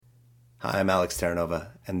Hi, I'm Alex Terranova,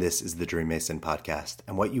 and this is the Dream Mason podcast.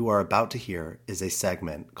 And what you are about to hear is a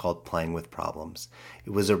segment called Playing with Problems.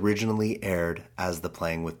 It was originally aired as the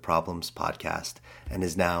Playing with Problems podcast and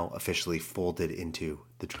is now officially folded into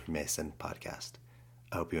the Dream Mason podcast.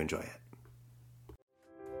 I hope you enjoy it.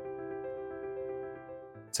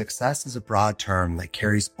 Success is a broad term that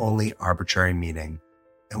carries only arbitrary meaning.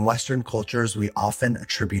 In Western cultures, we often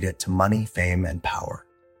attribute it to money, fame, and power.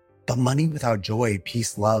 But money without joy,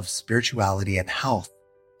 peace, love, spirituality, and health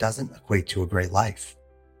doesn't equate to a great life.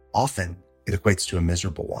 Often, it equates to a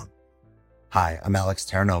miserable one. Hi, I'm Alex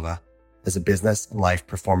Terranova. As a business and life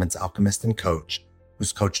performance alchemist and coach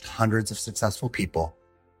who's coached hundreds of successful people,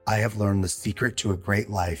 I have learned the secret to a great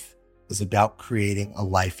life is about creating a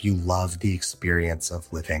life you love the experience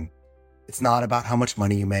of living. It's not about how much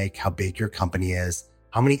money you make, how big your company is,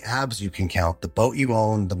 how many abs you can count, the boat you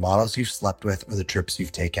own, the models you've slept with, or the trips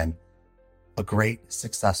you've taken. A great,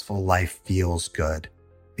 successful life feels good.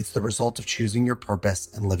 It's the result of choosing your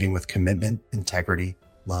purpose and living with commitment, integrity,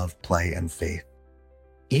 love, play, and faith.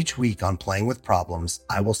 Each week on Playing with Problems,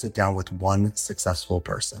 I will sit down with one successful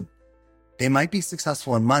person. They might be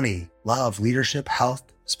successful in money, love, leadership, health,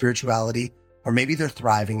 spirituality, or maybe they're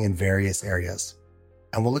thriving in various areas.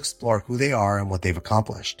 And we'll explore who they are and what they've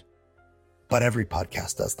accomplished. But every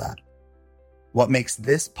podcast does that. What makes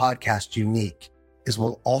this podcast unique is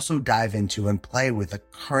we'll also dive into and play with a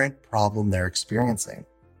current problem they're experiencing.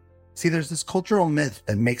 See, there's this cultural myth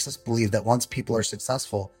that makes us believe that once people are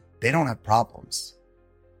successful, they don't have problems.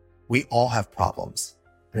 We all have problems,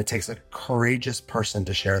 and it takes a courageous person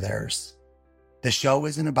to share theirs. The show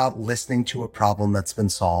isn't about listening to a problem that's been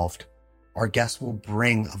solved. Our guests will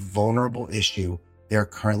bring a vulnerable issue they are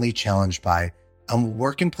currently challenged by, and we'll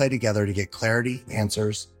work and play together to get clarity,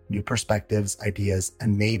 answers, new perspectives, ideas,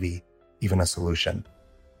 and maybe even a solution.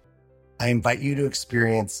 I invite you to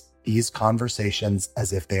experience these conversations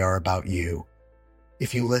as if they are about you.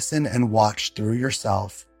 If you listen and watch through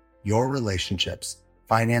yourself, your relationships,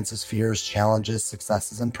 finances, fears, challenges,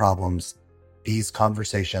 successes, and problems, these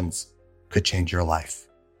conversations could change your life.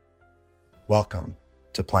 Welcome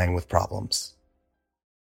to Playing with Problems.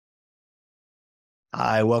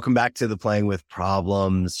 Hi, welcome back to the Playing with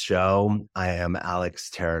Problems show. I am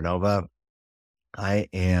Alex Terranova.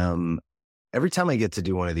 Every time I get to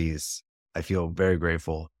do one of these, I feel very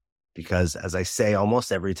grateful because, as I say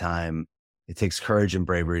almost every time, it takes courage and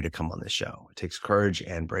bravery to come on this show. It takes courage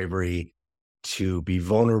and bravery to be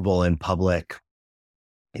vulnerable in public.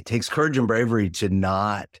 It takes courage and bravery to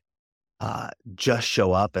not just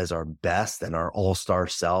show up as our best and our all-star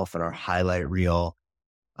self and our highlight reel.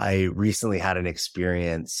 I recently had an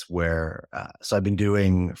experience where, so I've been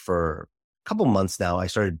doing for a couple months now, I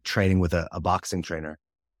started training with a boxing trainer,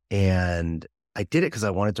 and I did it because I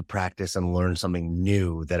wanted to practice and learn something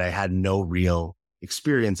new that I had no real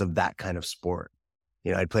experience of that kind of sport.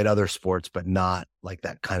 You know, I'd played other sports, but not like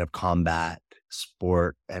that kind of combat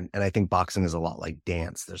sport. And I think boxing is a lot like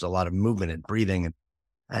dance. There's a lot of movement and breathing.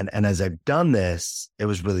 And as I've done this, it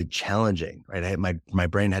was really challenging, right? My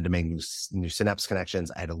brain had to make new synapse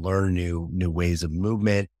connections. I had to learn new ways of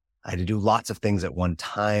movement. I had to do lots of things at one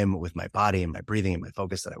time with my body and my breathing and my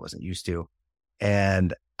focus that I wasn't used to.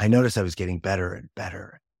 And I noticed I was getting better and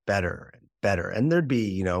better, better and better. And there'd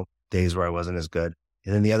be, days where I wasn't as good.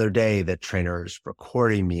 And then the other day, the trainer's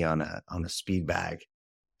recording me on a speed bag,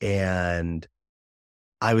 and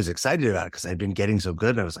I was excited about it because I'd been getting so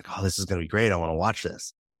good. And I was like, oh, this is going to be great. I want to watch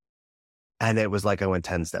this. And it was like I went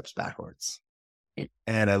 10 steps backwards.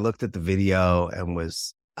 And I looked at the video and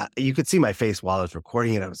you could see my face while I was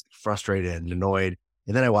recording it. I was frustrated and annoyed.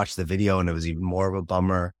 And then I watched the video and it was even more of a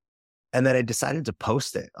bummer. And then I decided to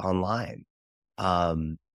post it online.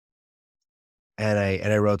 And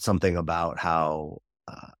I wrote something about how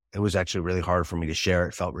it was actually really hard for me to share.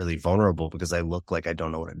 It felt really vulnerable because I look like I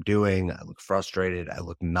don't know what I'm doing. I look frustrated. I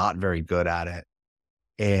look not very good at it.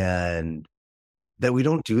 And that we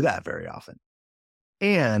don't do that very often.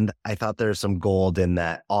 And I thought there's some gold in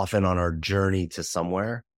that. Often on our journey to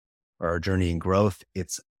somewhere, or our journey in growth,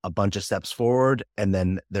 it's a bunch of steps forward. And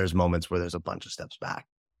then there's moments where there's a bunch of steps back.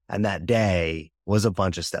 And that day was a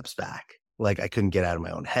bunch of steps back. Like I couldn't get out of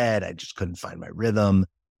my own head. I just couldn't find my rhythm.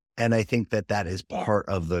 And I think that is part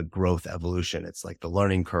of the growth evolution. It's like the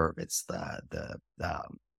learning curve. It's the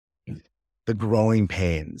growing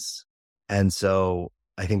pains. And so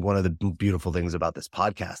I think one of the beautiful things about this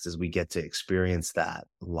podcast is we get to experience that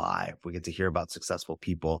live. We get to hear about successful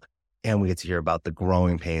people, and we get to hear about the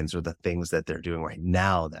growing pains or the things that they're doing right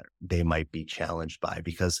now that they might be challenged by,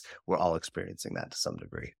 because we're all experiencing that to some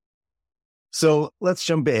degree. So let's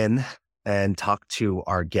jump in. and talk to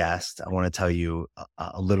our guest, I want to tell you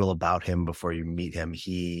a little about him before you meet him.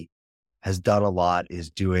 He has done a lot,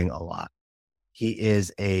 is doing a lot. He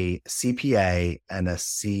is a CPA and a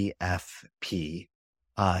CFP.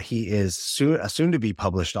 He is a soon to be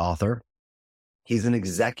published author. He's an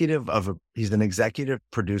executive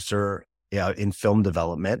producer in film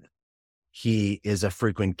development. He is a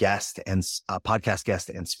frequent guest and podcast guest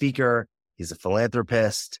and speaker. He's a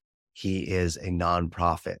philanthropist. He is a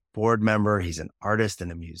nonprofit board member. He's an artist and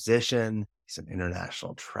a musician. He's an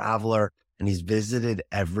international traveler, and he's visited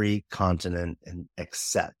every continent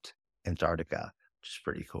except Antarctica, which is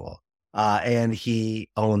pretty cool. And he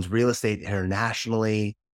owns real estate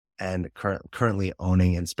internationally and currently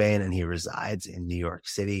owning in Spain, and he resides in New York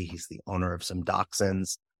City. He's the owner of some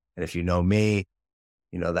dachshunds. And if you know me,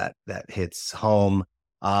 you know that hits home.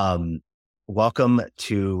 Welcome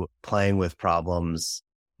to Playing with Problems,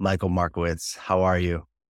 Michael Markiewicz. How are you?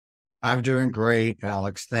 I'm doing great,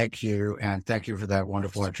 Alex. Thank you. And thank you for that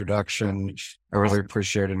wonderful introduction. I really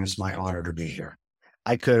appreciate it. And it's my honor to be here.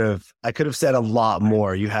 I could have said a lot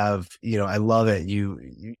more. You have, I love it.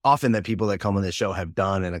 You often that people that come on this show have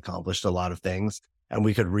done and accomplished a lot of things, and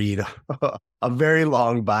we could read a very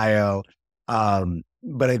long bio.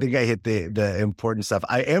 But I think I hit the important stuff.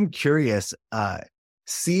 I am curious,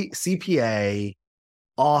 CPA,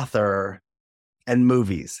 author, and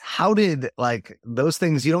movies. How did those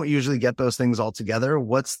things, you don't usually get those things all together.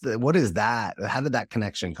 What is that? How did that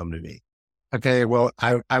connection come to be? Okay. Well,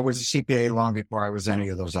 I was a CPA long before I was any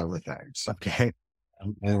of those other things. Okay.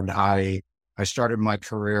 And I started my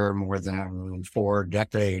career more than 4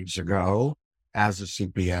 decades ago as a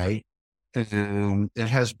CPA. And it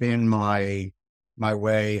has been my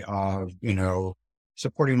way of,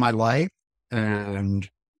 supporting my life and,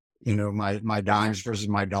 my dimes versus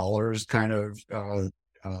my dollars kind of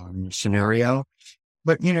scenario.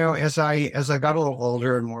 But, as I got a little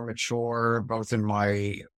older and more mature, both in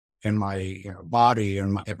my body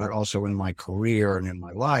but also in my career and in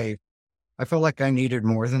my life, I felt like I needed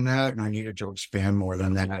more than that, and I needed to expand more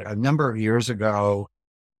than that. A number of years ago,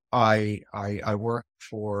 I worked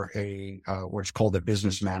for what's called a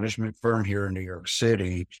business management firm here in New York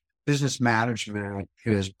City. Business management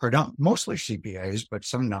is mostly CPAs, but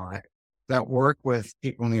some not, that work with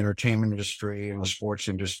people in the entertainment industry and the sports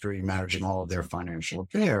industry, managing all of their financial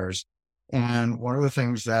affairs. And one of the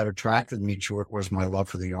things that attracted me to it was my love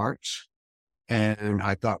for the arts. And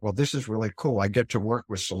I thought, well, this is really cool. I get to work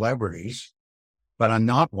with celebrities, but I'm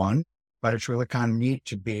not one, but it's really kind of neat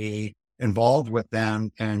to be involved with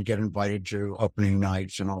them and get invited to opening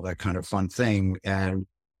nights and all that kind of fun thing. And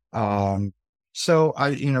so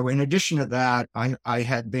I, in addition to that, I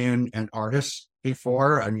had been an artist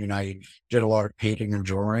before. I mean, I did a lot of painting and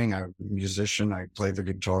drawing. I'm a musician. I play the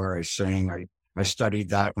guitar. I sing. I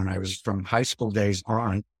studied that when I was from high school days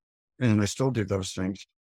on, and I still do those things,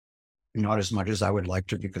 not as much as I would like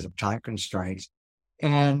to because of time constraints.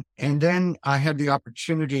 And then I had the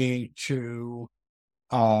opportunity to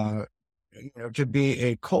be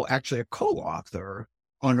a co-author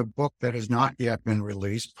on a book that has not yet been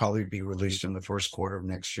released, probably be released in the first quarter of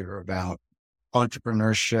next year, about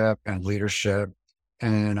entrepreneurship and leadership.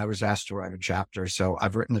 And I was asked to write a chapter. So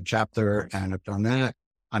I've written the chapter and I've done that.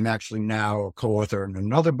 I'm actually now a co-author in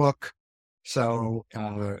another book. So,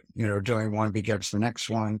 doing one begets the next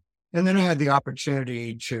one. And then I had the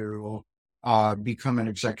opportunity to become an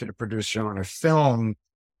executive producer on a film.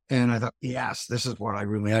 And I thought, yes, this is what I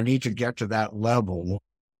need to get to that level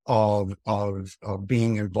of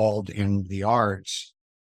being involved in the arts,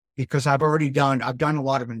 because I've done a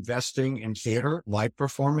lot of investing in theater, live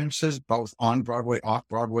performances, both on Broadway, off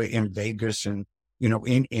Broadway, in Vegas, and,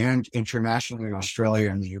 and internationally in Australia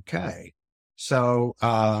and the UK. So,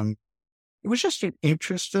 it was just an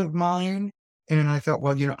interest of mine. And I thought,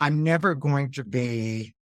 well, I'm never going to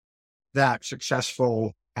be that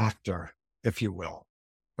successful actor, if you will.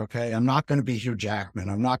 Okay. I'm not going to be Hugh Jackman.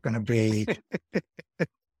 I'm not going to be,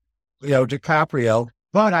 DiCaprio,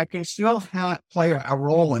 but I can still play a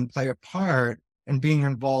role and play a part in being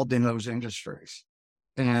involved in those industries.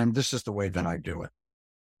 And this is the way that I do it.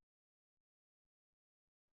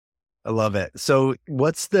 I love it. So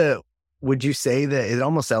would you say that it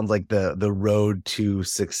almost sounds like the road to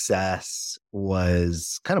success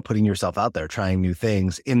was kind of putting yourself out there, trying new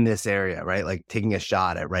things in this area, right? Like taking a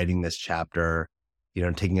shot at writing this chapter,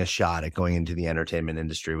 taking a shot at going into the entertainment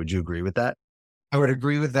industry. Would you agree with that? I would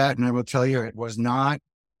agree with that. And I will tell you, it was not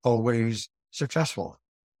always successful.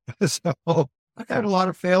 So I had a lot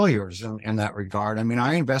of failures in that regard. I mean,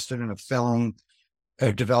 I invested in a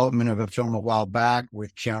development of a film a while back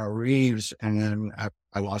with Keanu Reeves, and then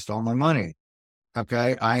I lost all my money.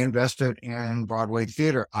 Okay. I invested in Broadway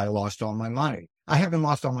theater. I lost all my money. I haven't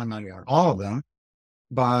lost all my money on all of them,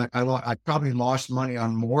 but I probably lost money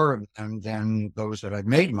on more of them than those that I've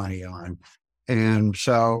made money on. And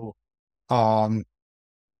so, um,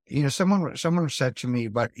 someone said to me,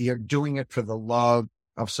 but you're doing it for the love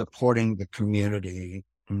of supporting the community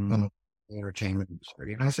Mm. in the entertainment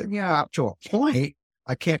industry. And I said, yeah, up to a point.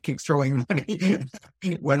 I can't keep throwing money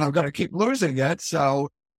when I'm going to keep losing it. So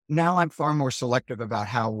now I'm far more selective about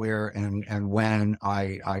how, where, and when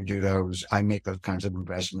I do those. I make those kinds of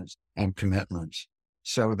investments and commitments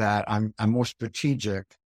so that I'm more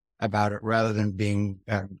strategic about it rather than being,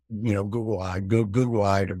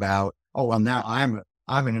 Google-eyed about, oh, well, now I'm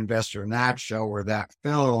an investor in that show or that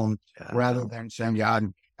film, Yeah. rather than saying, yeah,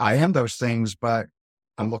 I am those things, but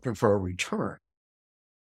I'm looking for a return,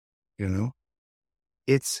 you know?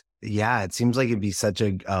 It seems like it'd be such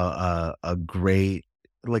a great,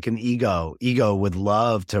 like an ego would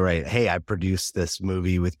love to write, hey, I produced this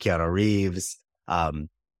movie with Keanu Reeves.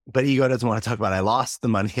 But ego doesn't want to talk about, I lost the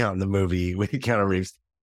money on the movie with Keanu Reeves.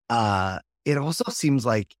 It also seems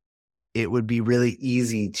like it would be really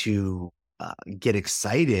easy to get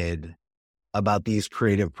excited about these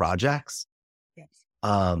creative projects. Yes.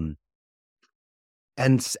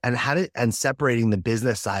 And separating the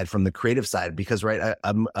business side from the creative side, because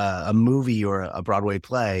a movie or a Broadway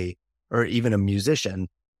play or even a musician,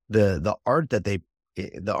 the art,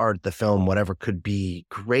 the film, whatever, could be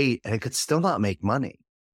great and it could still not make money.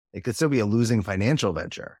 It could still be a losing financial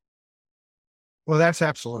venture. Well, that's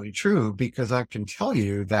absolutely true, because I can tell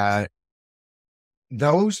you that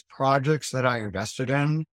those projects that I invested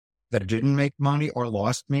in that didn't make money or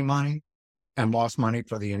lost me money and lost money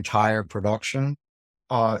for the entire production,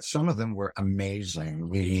 some of them were amazing.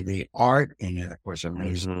 The art in it was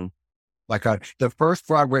amazing. Mm-hmm. Like the first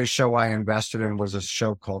Broadway show I invested in was a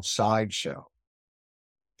show called Sideshow.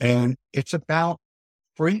 And it's about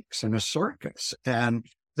freaks in a circus. And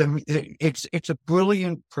it's a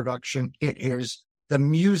brilliant production. The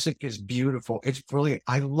music is beautiful. It's brilliant.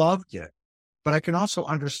 I loved it. But I can also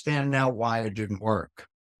understand now why it didn't work.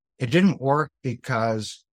 It didn't work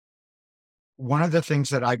because one of the things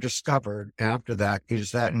that I discovered after that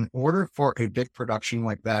is that in order for a big production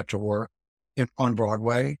like that to work on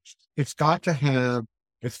Broadway, it's got to have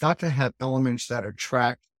elements that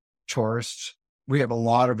attract tourists. We have a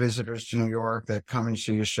lot of visitors to New York that come and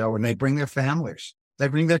see a show, and they bring their families. They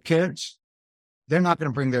bring their kids. They're not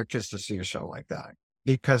going to bring their kids to see a show like that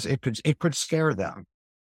because it could scare them,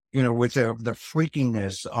 with the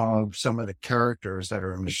freakiness of some of the characters that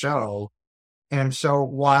are in the show. And so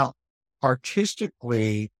while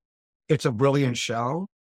artistically it's a brilliant show,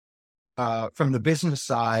 from the business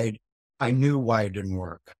side, I knew why it didn't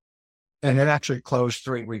work. And it actually closed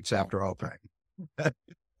 3 weeks after opening.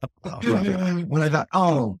 When I thought,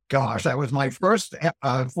 oh gosh, that was my first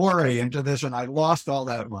foray into this, and I lost all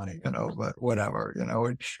that money, but whatever,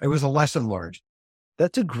 it was a lesson learned.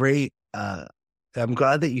 That's a great, I'm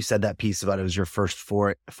glad that you said that piece about it was your first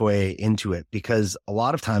foray into it, because a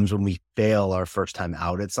lot of times when we fail our first time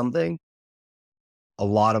out at something, a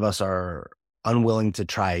lot of us are unwilling to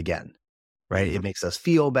try again, right? It makes us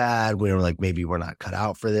feel bad. We're like, maybe we're not cut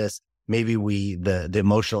out for this. Maybe the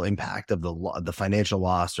emotional impact of the financial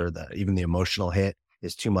loss or even the emotional hit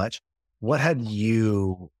is too much. What had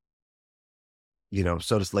you,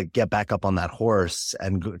 so to like get back up on that horse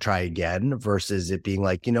and try again versus it being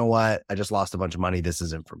like, you know what, I just lost a bunch of money. This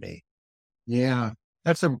isn't for me. Yeah,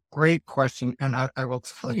 that's a great question. And I will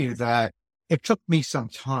tell you that it took me some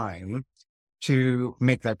time to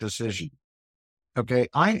make that decision. Okay.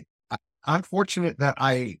 I'm fortunate that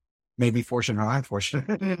maybe fortunate or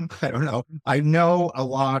unfortunate, I don't know. I know a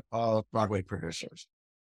lot of Broadway producers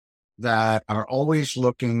that are always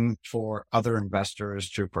looking for other investors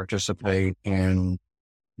to participate in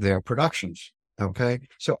their productions. Okay.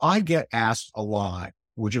 So I get asked a lot,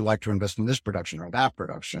 would you like to invest in this production or that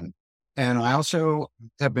production? And I also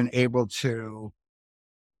have been able to,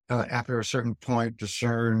 after a certain point,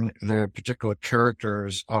 discern the particular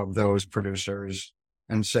characters of those producers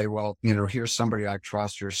and say, well, here's somebody I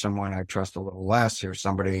trust, here's someone I trust a little less, here's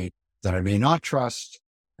somebody that I may not trust,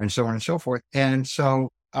 and so on and so forth. And so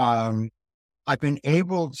I've been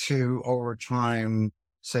able to, over time,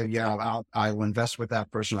 say, yeah, I'll invest with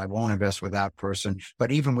that person, I won't invest with that person.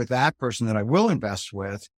 But even with that person that I will invest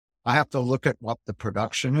with, I have to look at what the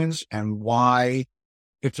production is and why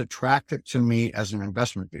it's attractive to me as an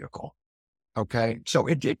investment vehicle. Okay. So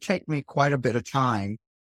it did take me quite a bit of time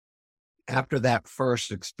after that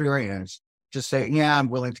first experience to say, yeah, I'm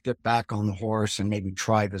willing to get back on the horse and maybe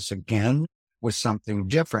try this again with something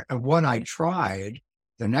different. And what I tried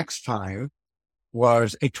the next time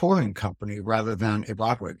was a touring company rather than a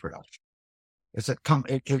Broadway production. It's a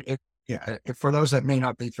yeah, for those that may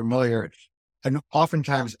not be familiar, and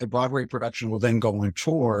oftentimes a Broadway production will then go on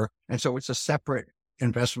tour. And so it's a separate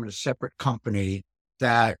investment, a separate company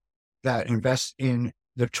that invests in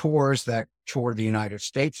the tours that tour the United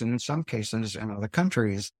States and in some cases in other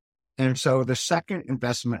countries. And so the second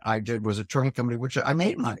investment I did was a touring company, which I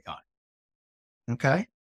made money on. Okay.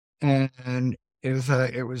 And it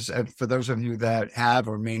was for those of you that have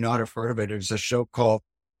or may not have heard of it, it was a show called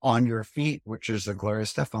On Your Feet, which is the Gloria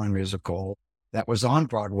Estefan musical that was on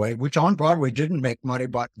Broadway, which on Broadway didn't make money,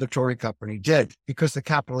 but the touring company did because the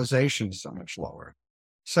capitalization is so much lower.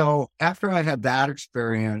 So after I had that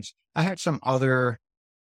experience, I had some other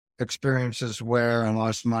experiences where I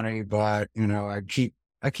lost money, but I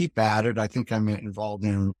keep at it. I think I'm involved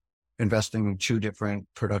in investing in 2 different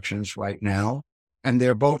productions right now, and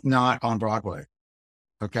they're both not on Broadway.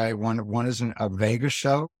 Okay. One is a Vegas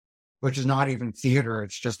show, which is not even theater.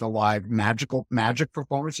 It's just a live magic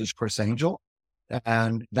performance. It's Chris Angel.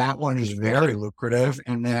 And that one is very lucrative.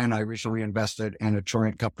 And then I recently invested in a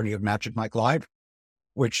touring company of Magic Mike Live,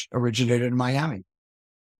 which originated in Miami.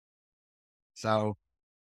 So.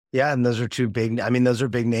 Yeah. And those are 2 big, those are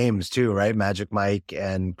big names too, right? Magic Mike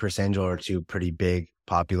and Chris Angel are 2 pretty big,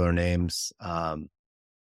 popular names.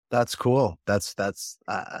 That's cool.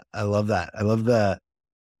 I love that. I love the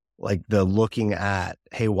looking at,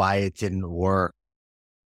 hey, why it didn't work,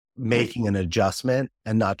 making an adjustment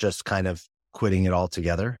and not just kind of quitting it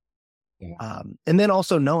altogether. Yeah. And then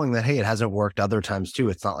also knowing that, hey, it hasn't worked other times too.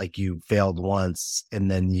 It's not like you failed once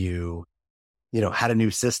and then you had a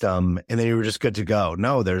new system and then you were just good to go.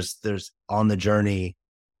 No, there's on the journey,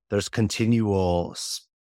 there's continual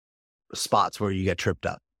spots where you get tripped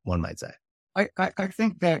up, one might say. I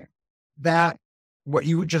think that what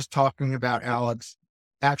you were just talking about, Alex,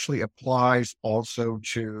 actually applies also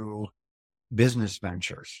to business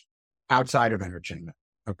ventures outside of entertainment.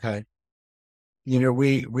 Okay.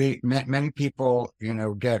 Many people,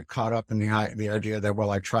 get caught up in the idea that, well,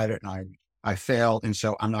 I tried it and I failed. And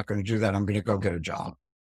so I'm not going to do that. I'm going to go get a job.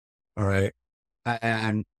 All right.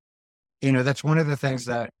 And, that's one of the things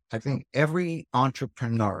that I think every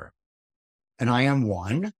entrepreneur, and I am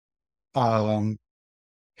one,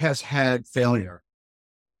 has had failure,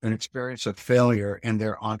 an experience of failure in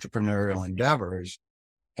their entrepreneurial endeavors.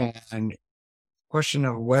 And question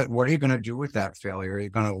of what are you going to do with that failure? Are you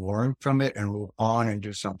going to learn from it and move on and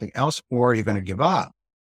do something else, or are you going to give up?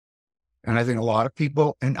 And I think a lot of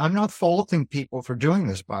people, and I'm not faulting people for doing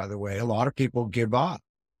this, by the way, a lot of people give up.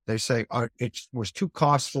 They say, it was too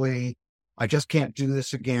costly. I just can't do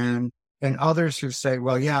this again. And others who say,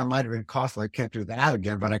 well, yeah, it might have been costly. I can't do that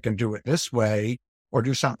again, but I can do it this way or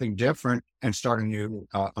do something different and start a new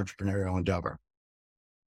entrepreneurial endeavor.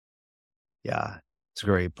 Yeah, it's a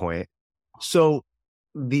great point. So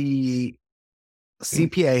the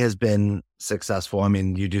CPA has been successful.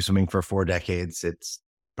 You do something for 4 decades. It's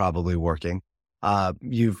probably working.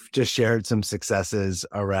 You've just shared some successes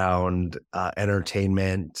around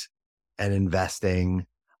entertainment and investing.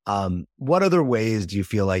 What other ways do you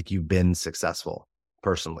feel like you've been successful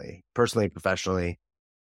personally, professionally?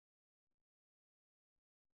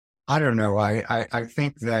 I don't know. I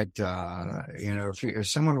think that, if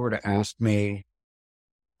someone were to ask me,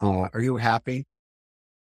 are you happy?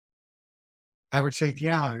 I would say,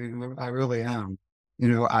 yeah, I really am.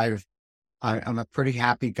 I'm a pretty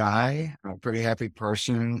happy guy. I'm a pretty happy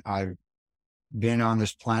person. I've been on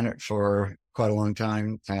this planet for quite a long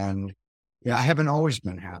time. And yeah, I haven't always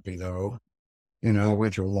been happy though. I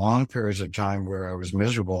went through long periods of time where I was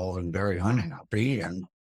miserable and very unhappy and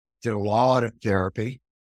did a lot of therapy.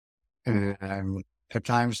 And at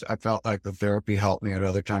times I felt like the therapy helped me. At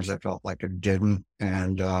other times I felt like it didn't.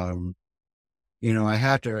 And, I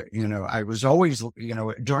had to, I was always,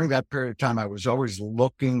 during that period of time, I was always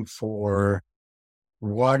looking for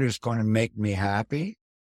what is going to make me happy.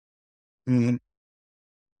 And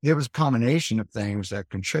there was a combination of things that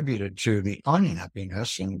contributed to the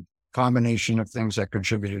unhappiness and combination of things that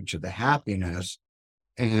contributed to the happiness.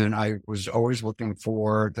 And I was always looking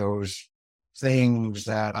for those things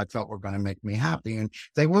that I felt were going to make me happy. And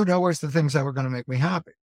they weren't always the things that were going to make me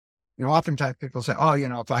happy. Oftentimes people say, oh,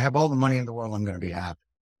 if I have all the money in the world, I'm going to be happy.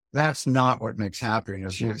 That's not what makes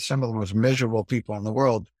happiness. Some of the most miserable people in the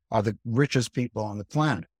world are the richest people on the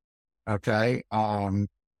planet. Okay.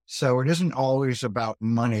 So it isn't always about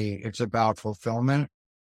money. It's about fulfillment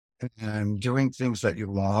and doing things that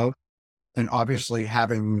you love, and obviously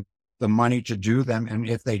having the money to do them. And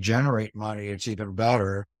if they generate money, it's even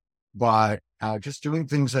better. But just doing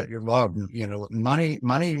things that you love, money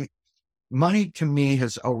money to me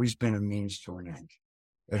has always been a means to an end.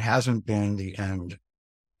 It hasn't been the end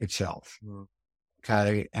itself.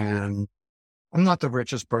 Okay. And I'm not the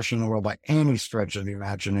richest person in the world by any stretch of the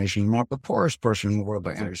imagination. I'm not the poorest person in the world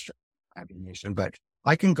by any stretch of the imagination. But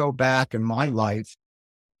I can go back in my life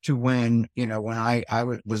to when, when I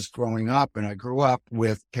was growing up, and I grew up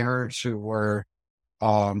with parents who were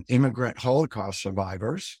immigrant Holocaust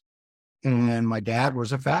survivors. And my dad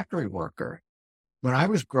was a factory worker. When I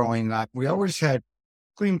was growing up, we always had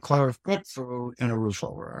clean clothes, good food, and a roof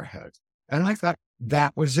over our heads. And I thought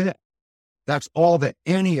that was it. That's all that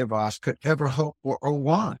any of us could ever hope for or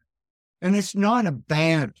want. And it's not a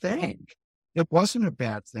bad thing. It wasn't a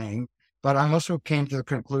bad thing. But I also came to the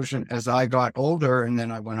conclusion as I got older, and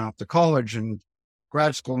then I went off to college and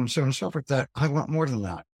grad school and so on and so forth, that I want more than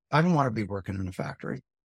that. I don't want to be working in a factory.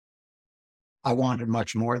 I wanted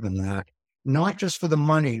much more than that, not just for the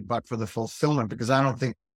money, but for the fulfillment, because I don't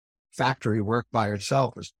think factory work by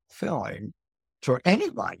itself is fulfilling to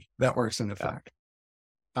anybody that works in the factory.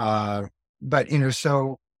 But,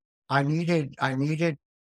 so I needed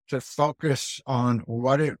to focus on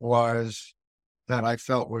what it was that I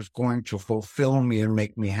felt was going to fulfill me and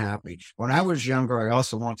make me happy. When I was younger, I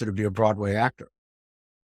also wanted to be a Broadway actor.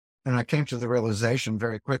 And I came to the realization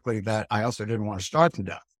very quickly that I also didn't want to starve to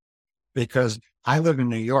death, because I live in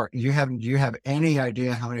New York. Do you have any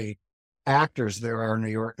idea how many actors there are in New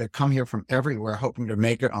York that come here from everywhere hoping to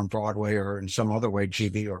make it on Broadway or in some other way,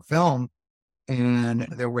 TV or film? And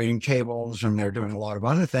they're waiting tables and they're doing a lot of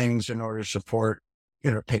other things in order to support,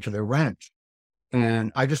 pay for their rent.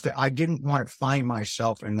 And I didn't want to find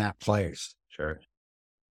myself in that place. Sure.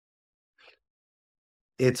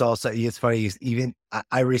 It's funny. Even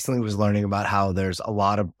I recently was learning about how there's a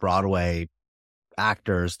lot of Broadway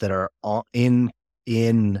actors that are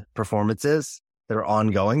in performances that are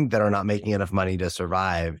ongoing that are not making enough money to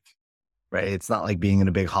survive. Right. It's not like being in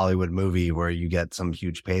a big Hollywood movie where you get some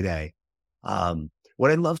huge payday. What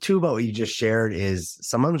I love too about what you just shared is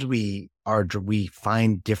sometimes we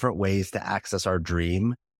find different ways to access our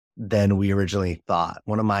dream than we originally thought.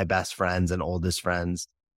 One of my best friends and oldest friends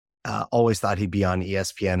always thought he'd be on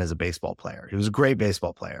ESPN as a baseball player. He was a great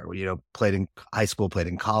baseball player. Played in high school, played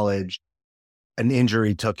in college. An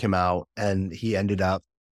injury took him out, and he ended up,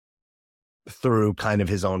 through kind of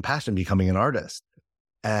his own passion, becoming an artist.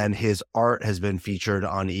 And his art has been featured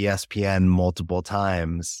on ESPN multiple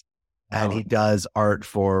times. And he does art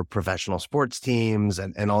for professional sports teams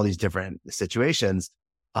and all these different situations.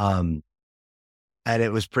 And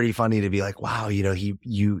it was pretty funny to be like, wow,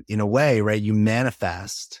 you in a way, right, you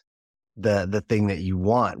manifest the thing that you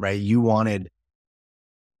want, right? You wanted,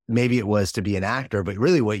 maybe it was to be an actor, but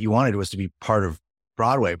really what you wanted was to be part of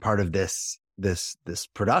Broadway, part of this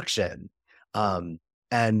production.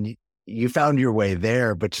 And you found your way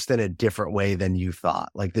there, but just in a different way than you thought.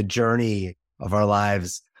 Like the journey of our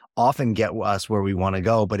lives often get us where we want to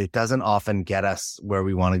go, but it doesn't often get us where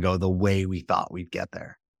we want to go the way we thought we'd get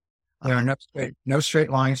there. There are no straight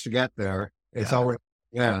lines to get there. It's always,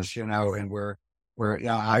 yes, and I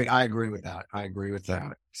agree with that. I agree with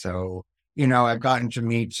that. So, I've gotten to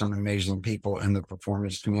meet some amazing people in the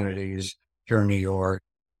performance communities here in New York,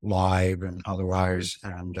 live and otherwise.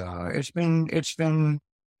 And, it's been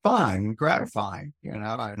fun, gratifying,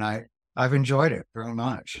 and I've enjoyed it very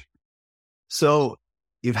much. So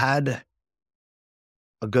you've had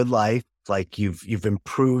a good life. Like you've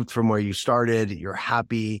improved from where you started. You're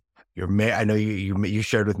happy. You're married. I know you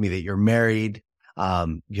shared with me that you're married.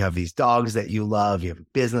 You have these dogs that you love. You have a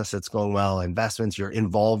business that's going well, investments. You're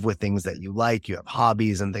involved with things that you like. You have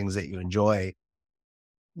hobbies and things that you enjoy.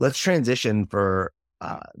 Let's transition for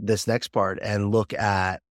this next part and look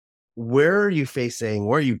at where are you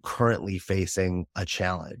currently facing a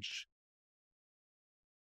challenge?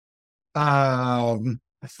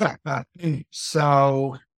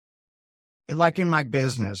 So like in my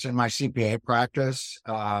business, in my CPA practice,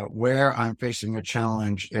 where I'm facing a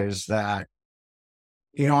challenge is that,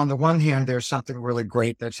 on the one hand, there's something really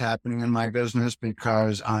great that's happening in my business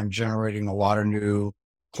because I'm generating a lot of new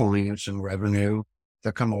clients and revenue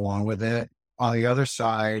that come along with it. On the other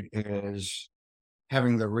side is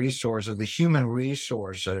having the human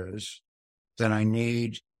resources that I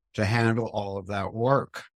need to handle all of that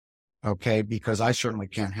work. Okay. Because I certainly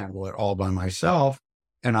can't handle it all by myself.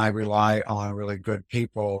 And I rely on really good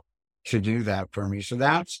people to do that for me. So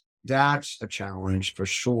that's a challenge for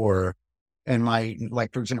sure. And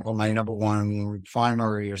for example, my number one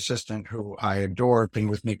primary assistant, who I adore, been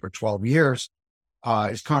with me for 12 years,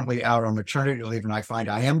 is currently out on maternity leave. And I find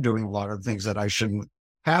I am doing a lot of things that I shouldn't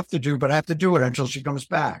have to do, but I have to do it until she comes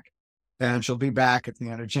back. and she'll be back at the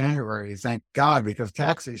end of January. Thank God, because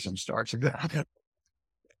tax season starts again.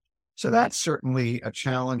 So that's certainly a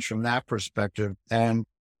challenge from that perspective. And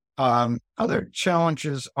other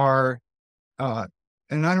challenges are, and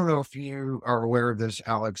I don't know if you are aware of this,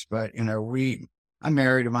 Alex, but I'm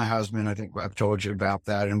married to my husband. I think I've told you about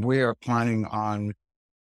that, and we are planning on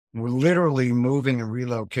we're literally moving and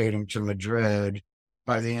relocating to Madrid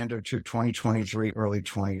by the end of 2023, early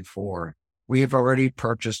 24. We have already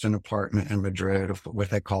purchased an apartment in Madrid, what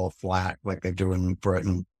they call a flat, like they do in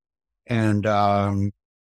Britain. And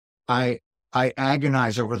I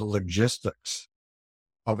agonize over the logistics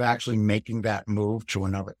of actually making that move to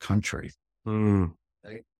another country. Mm.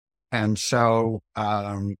 And so,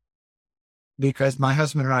 because my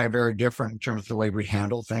husband and I are very different in terms of the way we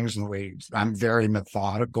handle things and the way I'm very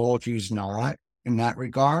methodical, if he's not in that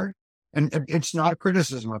regard. And it's not a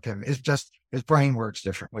criticism of him. It's just his brain works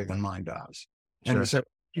differently than mine does. Sure. And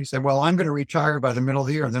he said, well, I'm going to retire by the middle of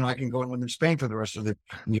the year, and then I can go and live in Spain for the rest of the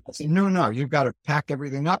year. I said, no, you've got to pack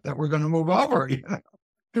everything up that we're going to move over.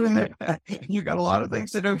 Doing that. You got a lot of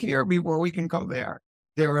things to do here before we can go there.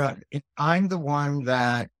 I'm the one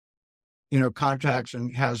that, contacts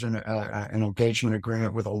and has an engagement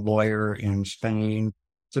agreement with a lawyer in Spain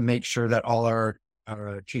to make sure that all our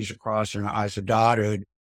T's are crossed and our I's are dotted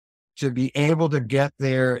to be able to get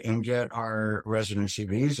there and get our residency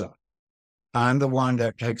visa. I'm the one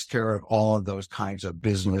that takes care of all of those kinds of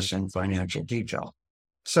business and financial detail.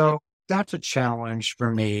 So that's a challenge for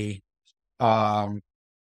me.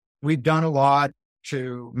 We've done a lot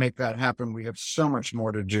to make that happen. We have so much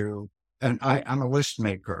more to do. And I'm a list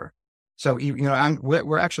maker. So,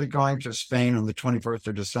 we're actually going to Spain on the 21st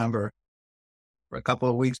of December for a couple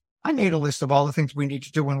of weeks. I made a list of all the things we need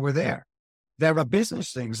to do when we're there. There are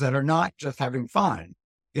business things that are not just having fun.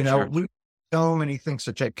 Sure. We so many things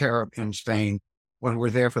to take care of in Spain when we're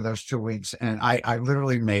there for those 2 weeks. And I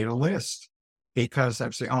literally made a list because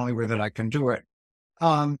that's the only way that I can do it.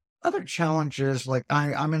 Other challenges, like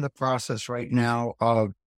I'm in the process right now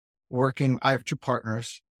of working. I have two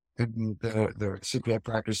partners in the CPA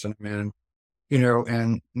practice that I'm in,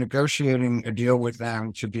 and negotiating a deal with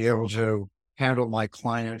them to be able to handle my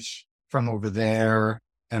clients from over there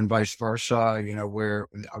and vice versa, where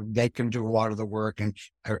they can do a lot of the work and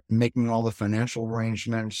are making all the financial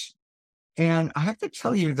arrangements. And I have to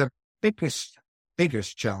tell you, the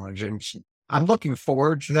biggest challenge, and I'm looking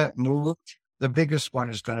forward to that move. The biggest one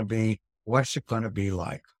is going to be, what's it going to be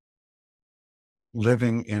like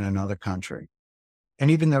living in another country? And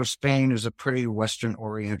even though Spain is a pretty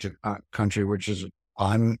Western-oriented country,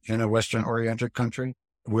 I'm in a Western-oriented country,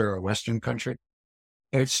 we're a Western country,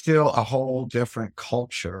 it's still a whole different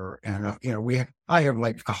culture. And, I have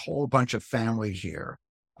like a whole bunch of family here.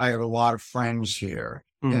 I have a lot of friends here.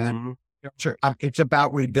 Mm-hmm. And it's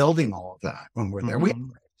about rebuilding all of that when we're there. Mm-hmm.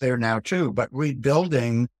 We're there now too, but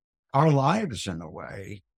rebuilding our lives in a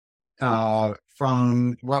way,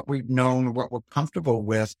 from what we've known, what we're comfortable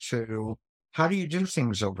with, to how do you do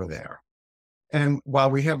things over there? And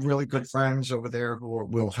while we have really good friends over there who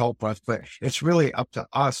will help us, but it's really up to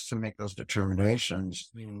us to make those determinations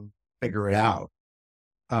and figure it out.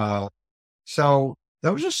 So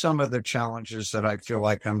those are some of the challenges that I feel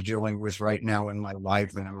like I'm dealing with right now in my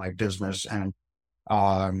life and in my business and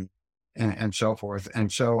so forth.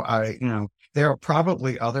 And so there are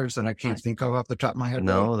probably others that I can't think of off the top of my head.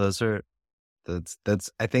 No,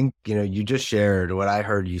 that's, I think, you just shared what I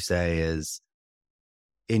heard you say is,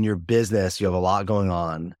 in your business, you have a lot going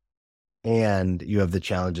on and you have the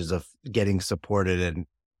challenges of getting supported and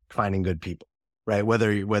finding good people, right?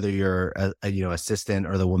 Whether you're a assistant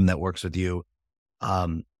or the woman that works with you,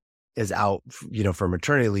 is out, for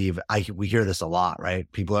maternity leave. We hear this a lot, right?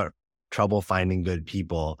 People are trouble finding good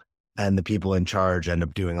people, and the people in charge end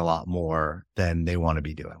up doing a lot more than they want to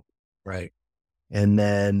be doing. Right. And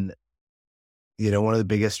then, one of the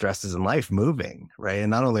biggest stresses in life, moving, right?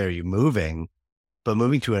 And not only are you moving, but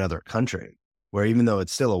moving to another country where, even though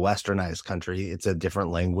it's still a westernized country, it's a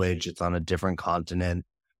different language, it's on a different continent,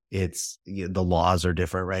 the laws are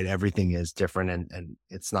different, right? Everything is different. And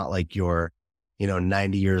it's not like you're,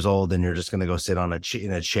 90 years old and you're just going to go sit on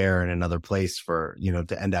in a chair in another place for,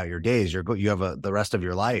 to end out your days. You have the rest of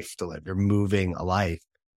your life to live. You're moving a life.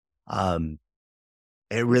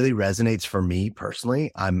 It really resonates for me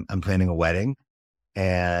personally. I'm planning a wedding.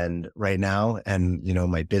 And right now, and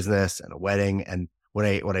my business and a wedding, and what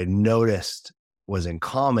I noticed was in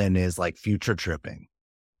common is like future tripping,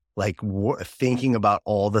 like thinking about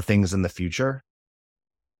all the things in the future,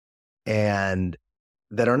 and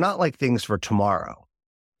that are not like things for tomorrow.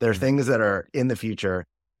 They're things that are in the future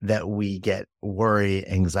that we get worry,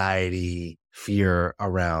 anxiety, fear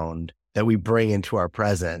around. that we bring into our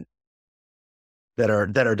present that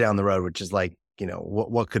are down the road, which is like,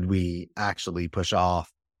 what could we actually push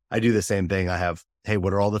off? I do the same thing. I have, hey,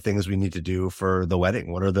 what are all the things we need to do for the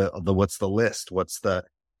wedding? What are what's the list? What's the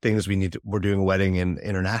things we're doing a wedding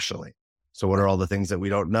internationally. So what are all the things that we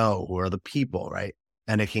don't know? Who are the people, right?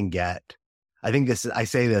 And it can get, I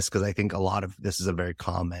say this because I think a lot of this is a very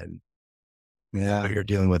common, what you're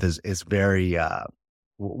dealing with is very,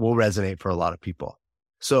 will resonate for a lot of people.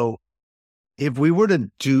 So if we were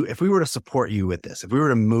to support you with this, if we were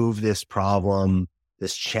to move this problem,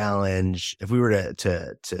 this challenge, if we were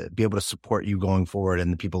to be able to support you going forward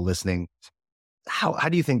and the people listening, how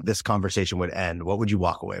do you think this conversation would end? What would you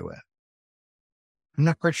walk away with? I'm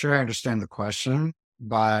not quite sure I understand the question,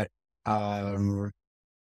 but, and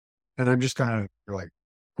I'm just kind of like,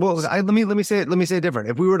 well, let me say it different.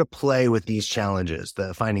 If we were to play with these challenges,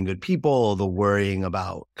 the finding good people, the worrying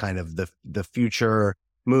about kind of the future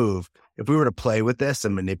move, if we were to play with this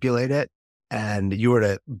and manipulate it, and you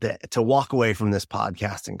were to walk away from this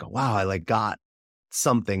podcast and go, wow, I got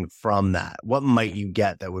something from that, what might you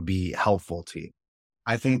get that would be helpful to you?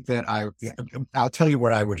 I think that I'll tell you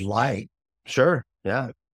what I would like. Sure.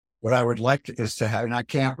 Yeah. What I would like is to have, and I'm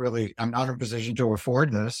not in a position to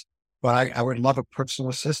afford this, but I would love a personal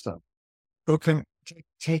assistant who can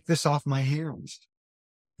take this off my hands.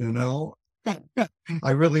 I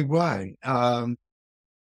really would.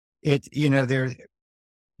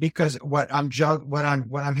 Because what I'm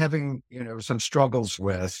having, some struggles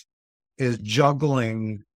with is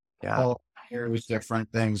juggling all these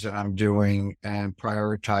different things that I'm doing and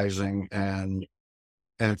prioritizing and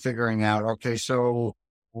figuring out, okay, so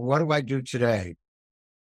what do I do today?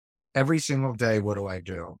 Every single day, what do I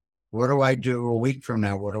do? What do I do a week from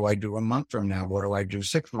now? What do I do a month from now? What do I do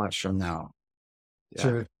 6 months from now?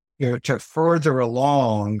 Yeah. To further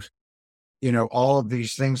along, all of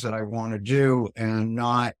these things that I want to do and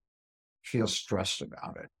not feel stressed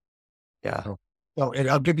about it. Yeah. So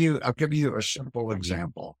I'll give you a simple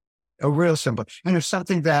example, a real simple, and it's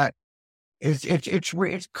something that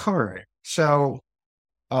it's current. So,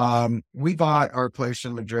 we bought our place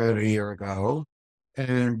in Madrid a year ago,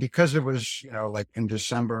 and because it was, in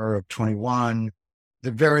December of 21,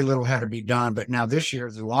 the very little had to be done. But now this year,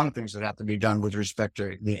 there's a lot of things that have to be done with respect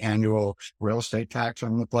to the annual real estate tax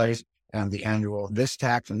on the place and the annual this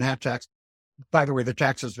tax and that tax. By the way, the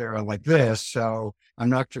taxes there are like this, so I'm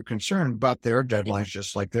not too concerned, but there are deadlines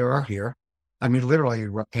just like there are here. I mean, literally,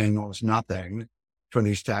 we're paying almost nothing for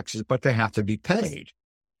these taxes, but they have to be paid.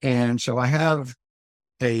 And so I have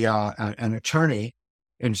an attorney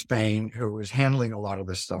in Spain who was handling a lot of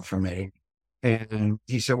this stuff for me. And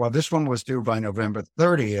he said, well, this one was due by November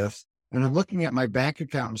 30th. And I'm looking at my bank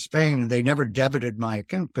account in Spain, and they never debited my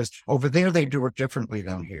account because over there they do it differently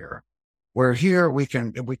than here. Where here we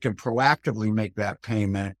can proactively make that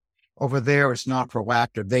payment. Over there, it's not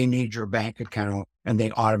proactive. They need your bank account and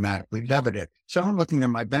they automatically debit it. So I'm looking at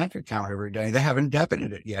my bank account every day. They haven't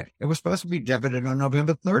debited it yet. It was supposed to be debited on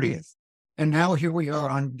November 30th. And now here we are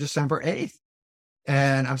on December 8th.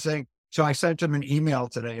 And I'm saying, so I sent him an email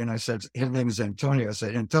today and I said, his name is Antonio. I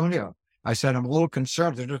said, Antonio, I'm a little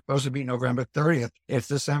concerned. They're supposed to be November 30th. It's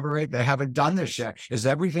December 8th. They haven't done this yet. Is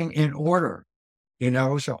everything in order?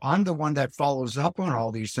 So I'm the one that follows up on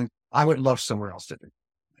all these things. I would love somewhere else to do,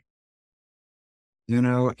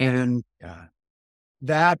 and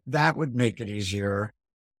that would make it easier.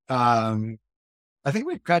 I think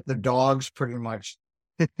we've got the dogs pretty much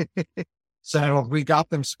settled. We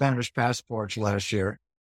got them Spanish passports last year.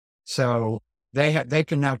 So they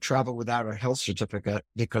can now travel without a health certificate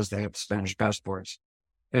because they have Spanish passports.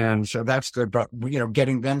 And so that's good, but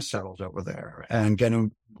getting them settled over there and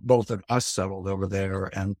getting both of us settled over there.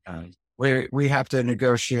 And we have to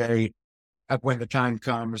negotiate when the time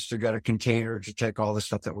comes to get a container to take all the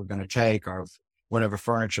stuff that we're going to take or whatever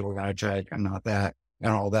furniture we're going to take and not that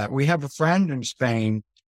and all that. We have a friend in Spain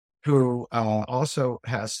who also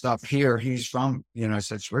has stuff here. He's from the United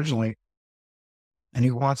States originally, and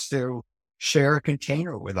he wants to share a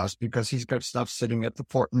container with us because he's got stuff sitting at the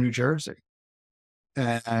port in New Jersey.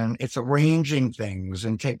 And it's arranging things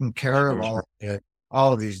and taking care of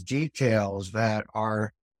all of these details that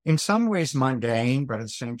are in some ways mundane, but at the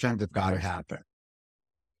same time, they've got to happen.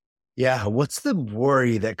 Yeah. What's the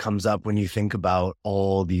worry that comes up when you think about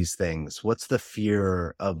all these things? What's the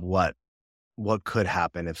fear of what could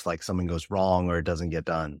happen if something goes wrong or it doesn't get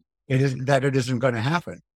done? It isn't that it isn't going to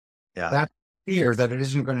happen. Yeah. That fear that it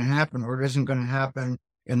isn't going to happen or it isn't going to happen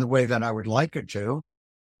in the way that I would like it to,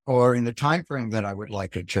 or in the time frame that I would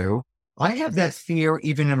like it to. I have that fear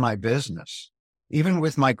even in my business, even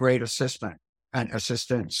with my great assistant and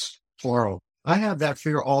assistants, plural, I have that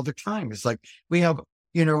fear all the time. It's like we have,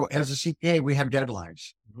 as a CPA, we have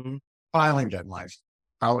deadlines, filing deadlines.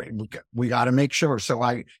 Oh, we got to make sure. So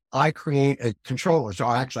I create a control list. So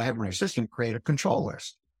I actually have my assistant create a control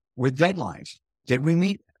list with deadlines. Did we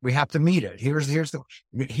meet? We have to meet it. Here's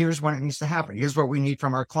when it needs to happen. Here's what we need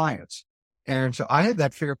from our clients. And so I had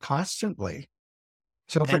that fear constantly.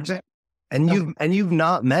 So for example, and you've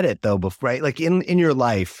not met it though before, right? Like in your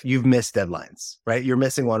life, you've missed deadlines, right? You're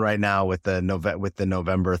missing one right now with the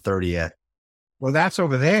November 30th. Well, that's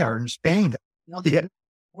over there in Spain. Yeah.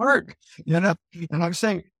 Work, and I'm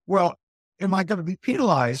saying, well, am I going to be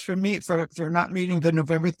penalized for not meeting the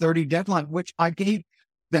November 30 deadline, which I gave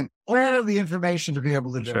them all the information to be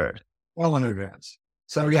able to do well in advance.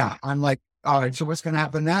 So yeah, I'm like, all right, so what's going to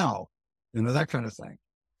happen now? That kind of thing.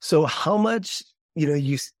 So how much,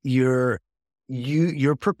 you're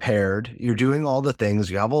prepared, you're doing all the things,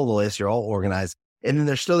 you have all the lists, you're all organized, and then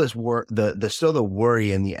there's still this there's still the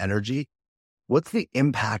worry and the energy. What's the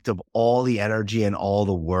impact of all the energy and all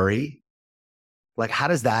the worry? Like, how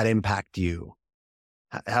does that impact you?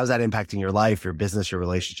 How's that impacting your life, your business, your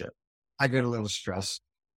relationship? I get a little stressed.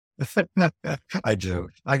 I do.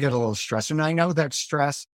 I get a little stressed. And I know that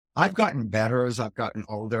stress, I've gotten better as I've gotten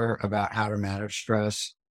older about how to manage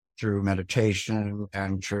stress through meditation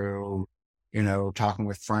and through, talking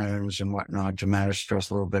with friends and whatnot to manage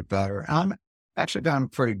stress a little bit better. I'm actually gotten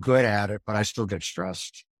pretty good at it, but I still get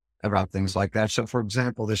stressed about things like that. So for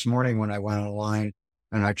example, this morning when I went online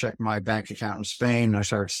and I checked my bank account in Spain, I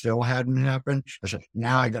saw it still hadn't happened. I said,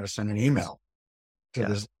 now I got to send an email to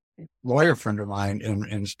this lawyer friend of mine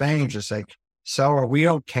in Spain to say, so are we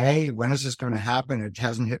okay? When is this going to happen? It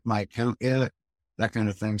hasn't hit my account yet, that kind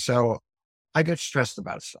of thing. So I get stressed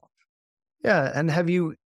about stuff. Yeah. And have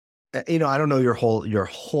you, I don't know your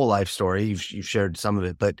whole life story. You've shared some of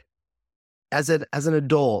it, but as an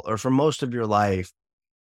adult or for most of your life,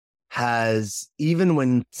 even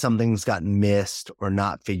when something's gotten missed or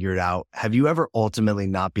not figured out, have you ever ultimately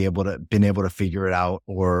not been able to figure it out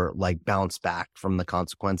or like bounce back from the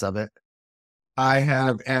consequence of it? I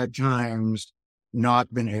have at times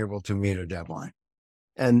not been able to meet a deadline.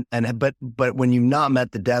 But when you not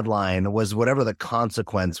met the deadline, was whatever the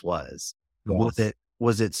consequence was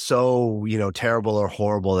it so, terrible or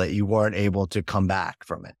horrible that you weren't able to come back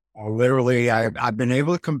from it? Literally, I've been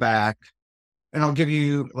able to come back. And I'll give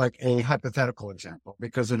you like a hypothetical example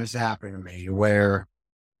because it has happened to me where,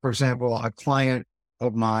 for example, a client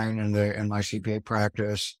of mine in my CPA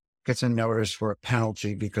practice gets a notice for a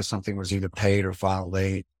penalty because something was either paid or filed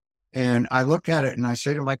late. And I look at it and I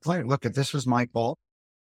say to my client, look, if this was my fault,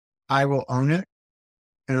 I will own it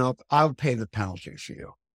and I'll pay the penalty for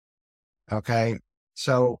you. Okay.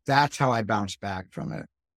 So that's how I bounce back from it.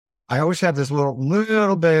 I always have this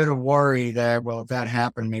little bit of worry that, well, if that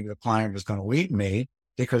happened, maybe the client was going to leave me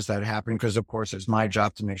because that happened. Because of course it's my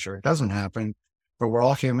job to make sure it doesn't happen, but we're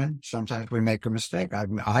all human. Sometimes we make a mistake. I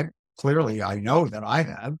know that I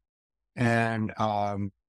have. And,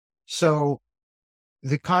 so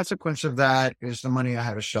the consequence of that is the money I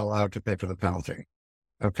had to shell out to pay for the penalty.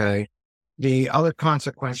 Okay. The other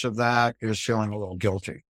consequence of that is feeling a little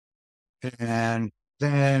guilty. And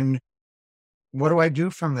then what do I do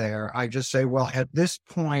from there? I just say, well, at this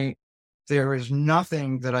point, there is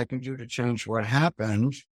nothing that I can do to change what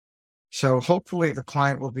happened. So hopefully the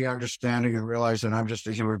client will be understanding and realize that I'm just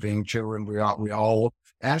a human being too. And we all,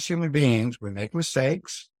 as human beings, we make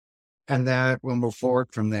mistakes and that we'll move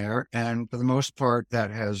forward from there. And for the most part, that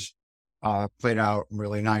has played out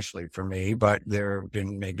really nicely for me, but there have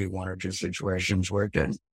been maybe one or two situations where it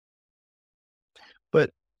didn't.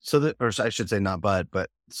 But so the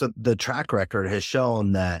track record has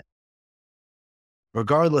shown that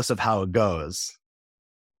regardless of how it goes,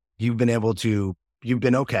 you've been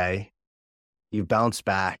okay, you've bounced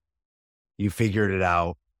back, you figured it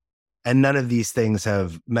out. And none of these things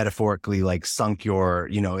have metaphorically like sunk your,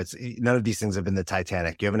 none of these things have been the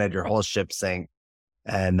Titanic. You haven't had your whole ship sink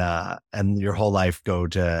and your whole life go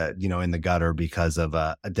to, in the gutter because of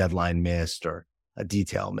a deadline missed or a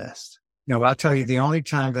detail missed. No, I'll tell you, the only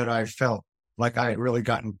time that I felt like I had really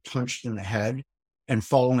gotten punched in the head and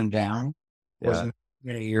fallen down was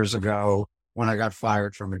many years ago when I got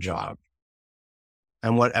fired from a job.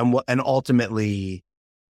 And ultimately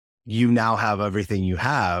you now have everything you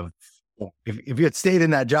have. If you had stayed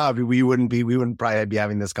in that job, we wouldn't probably be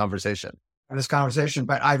having this conversation.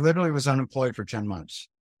 But I literally was unemployed for 10 months.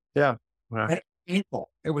 Yeah. It's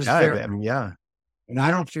painful. It was yeah. And I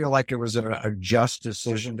don't feel like it was a just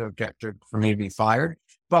decision for me to be fired,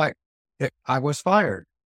 but I was fired.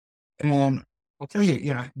 And I'll tell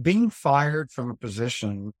you, being fired from a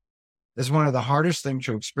position is one of the hardest things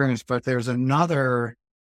to experience. But there's another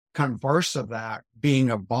converse of that, being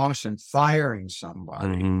a boss and firing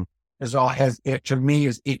somebody Mm-hmm. to me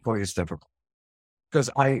is equally as difficult. Because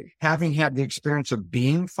having had the experience of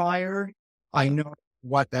being fired, I know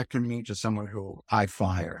what that can mean to someone who I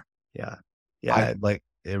fire. Yeah. Yeah.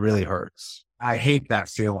 It really hurts. I hate that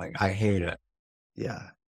feeling. I hate it. Yeah.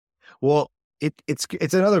 Well,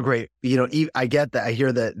 it's another great, I get that. I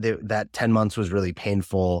hear that 10 months was really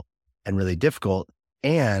painful and really difficult.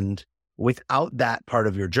 And without that part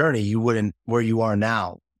of your journey, you wouldn't, where you are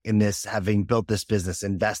now in this, having built this business,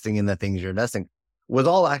 investing in the things you're investing, was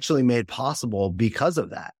all actually made possible because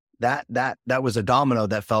of that. That was a domino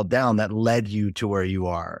that fell down that led you to where you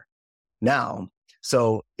are now.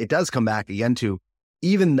 So it does come back again to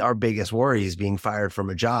even our biggest worry is being fired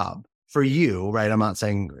from a job. For you, right? I'm not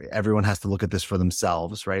saying everyone has to look at this for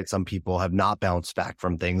themselves, right? Some people have not bounced back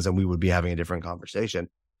from things and we would be having a different conversation.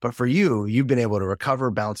 But for you, you've been able to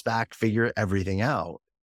recover, bounce back, figure everything out.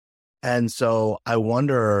 And so I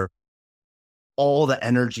wonder, all the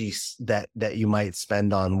energy that you might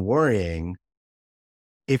spend on worrying,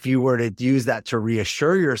 if you were to use that to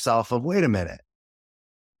reassure yourself of, wait a minute,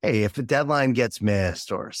 hey, if the deadline gets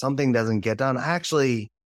missed or something doesn't get done, I actually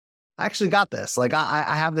got this. Like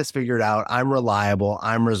I have this figured out. I'm reliable.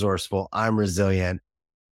 I'm resourceful. I'm resilient.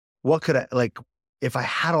 What could if I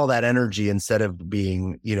had all that energy instead of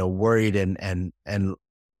being, worried and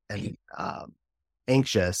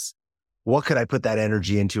anxious, what could I put that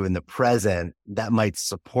energy into in the present that might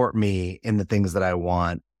support me in the things that I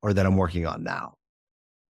want or that I'm working on now?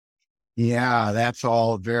 Yeah, that's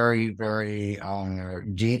all very, very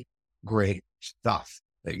deep, great stuff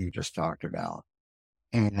that you just talked about.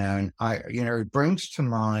 And it brings to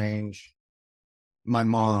mind my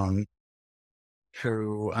mom,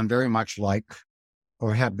 who I'm very much like,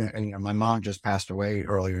 or have been. My mom just passed away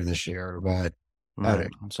earlier this year, but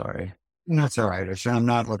I'm sorry. That's all right. I'm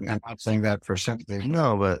not saying that for sympathy.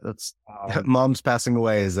 No, but that's mom's passing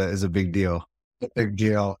away is a big deal. A big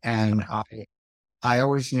deal. And I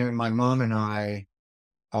always knew my mom and I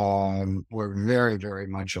were very, very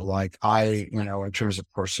much alike. In terms of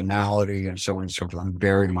personality and so on and so forth, I'm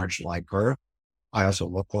very much like her. I also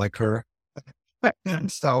look like her.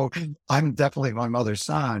 And so I'm definitely my mother's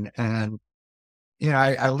son. And,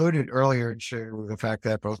 I alluded earlier to the fact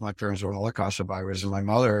that both my parents were Holocaust survivors, and my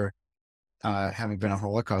mother, having been a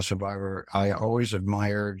Holocaust survivor, I always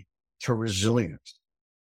admired her resilience.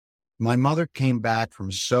 My mother came back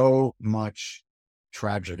from so much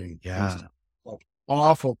tragedy. Yeah.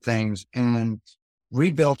 Awful things, and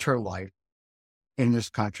rebuilt her life in this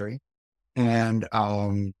country, and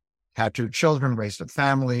had 2 children, raised a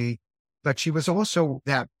family. But she was also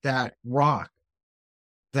that rock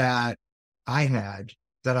that I had,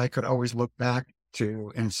 that I could always look back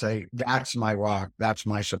to and say, that's my rock, that's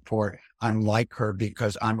my support. I'm like her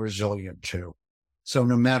because I'm resilient too. So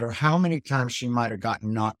no matter how many times she might have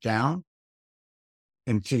gotten knocked down,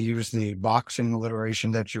 and to use the boxing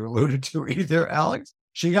alliteration that you alluded to either, Alex,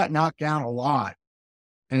 she got knocked down a lot.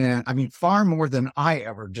 And I mean, far more than I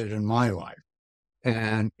ever did in my life.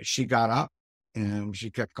 And she got up and she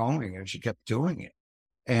kept going and she kept doing it.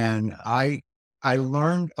 And I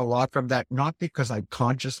learned a lot from that, not because I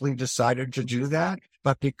consciously decided to do that,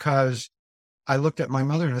 but because I looked at my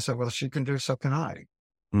mother and I said, well, she can do, so can I.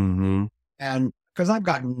 Mm-hmm. And because I've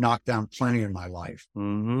gotten knocked down plenty in my life.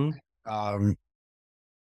 Mm-hmm.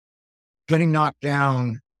 Getting knocked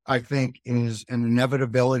down, I think, is an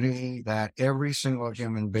inevitability that every single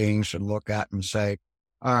human being should look at and say,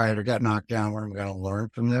 all right, I got knocked down. What am I going to learn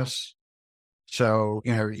from this? So,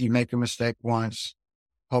 you make a mistake once.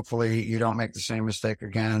 Hopefully you don't make the same mistake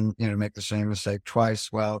again, make the same mistake twice.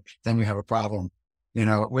 Well, then you have a problem.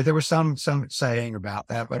 There was some saying about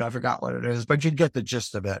that, but I forgot what it is, but you get the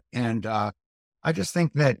gist of it. And, I just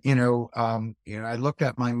think that, I looked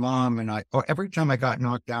at my mom and every time I got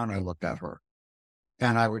knocked down, I looked at her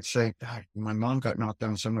and I would say, God, my mom got knocked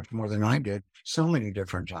down so much more than I did, so many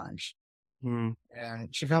different times. And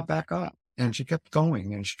she got back up and she kept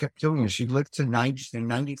going and she kept doing it. She lived to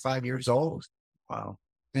 95 years old. Wow.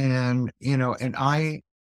 And, and I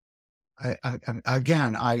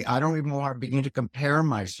don't even want to begin to compare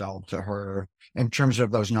myself to her in terms of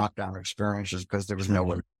those knockdown experiences, because there was no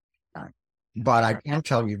way. But I can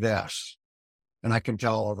tell you this, and I can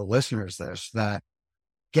tell all the listeners this, that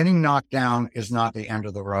getting knocked down is not the end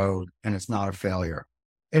of the road, and it's not a failure.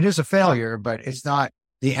 It is a failure, but it's not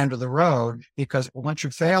the end of the road, because once you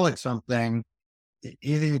fail at something,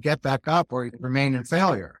 either you get back up or you remain in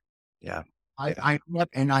failure. Yeah. I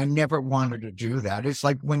never wanted to do that. It's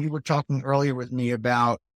like when you were talking earlier with me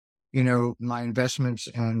about my investments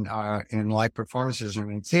in live performances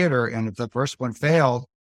and in theater. And if the first one failed,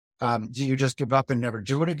 do you just give up and never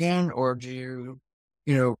do it again? Or do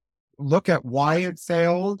you look at why it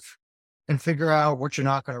failed and figure out what you're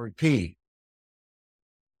not going to repeat,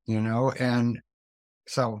 and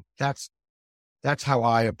so that's how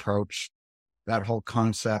I approach that whole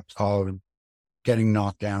concept of getting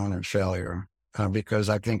knocked down and failure. Because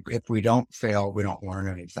I think if we don't fail, we don't learn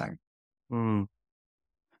anything. Mm.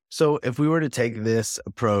 So if we were to take this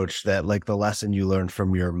approach that like the lesson you learned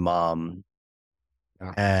from your mom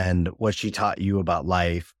and what she taught you about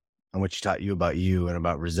life and what she taught you and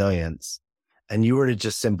about resilience, and you were to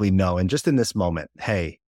just simply know, and just in this moment,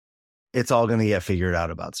 hey, it's all going to get figured out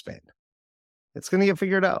about Spain. It's going to get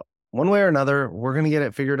figured out. One way or another, we're going to get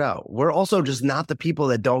it figured out. We're also just not the people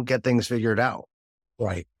that don't get things figured out.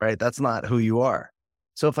 Right. That's not who you are.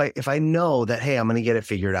 So if I know that, hey, I'm going to get it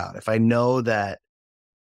figured out. If I know that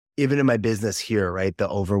even in my business here, right, the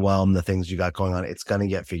overwhelm, the things you got going on, it's going to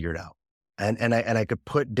get figured out. And I could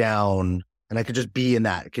put down, and I could just be in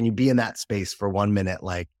that. Can you be in that space for 1 minute?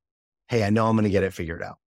 Like, hey, I know I'm going to get it figured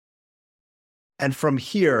out. And from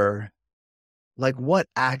here, like what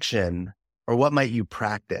action or what might you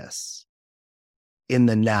practice in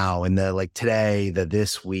the now, in the like today,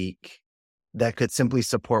 this week, that could simply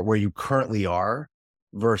support where you currently are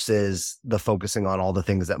versus the focusing on all the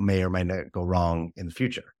things that may or may not go wrong in the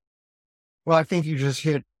future? Well, I think you just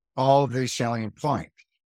hit all of these salient points,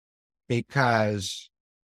 because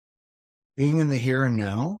being in the here and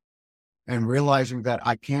now and realizing that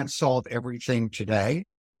I can't solve everything today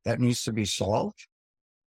that needs to be solved.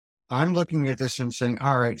 I'm looking at this and saying,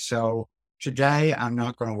 all right, so today I'm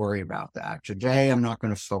not going to worry about that. Today I'm not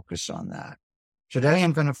going to focus on that. Today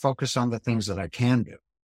I'm going to focus on the things that I can do.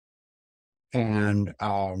 And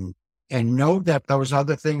know that those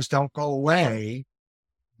other things don't go away,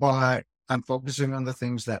 but I'm focusing on the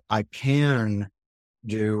things that I can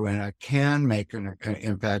do and I can make an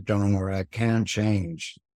impact on, or I can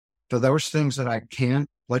change. So those things that I can't,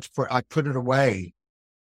 I put it away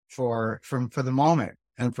for the moment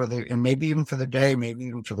and maybe even for the day, maybe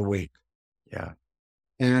even for the week. Yeah.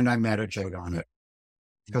 And I meditate on it,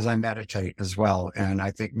 because I meditate as well. And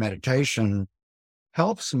I think meditation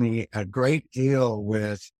helps me a great deal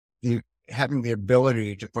with having the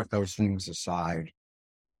ability to put those things aside.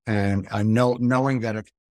 And I knowing that if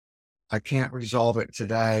I can't resolve it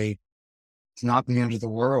today, it's not the end of the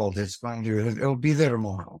world. It'll be there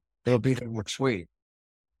tomorrow. It'll be there next week.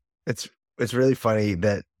 It's really funny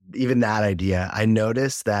that even that idea, I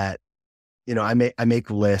noticed that, I make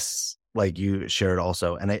lists like you shared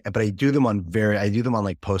also. But I do them on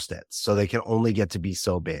like Post-its, so they can only get to be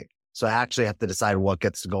so big. So I actually have to decide what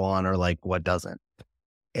gets to go on or like what doesn't.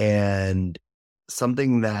 And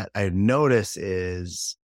something that I notice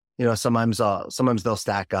is, sometimes they'll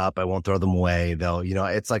stack up. I won't throw them away.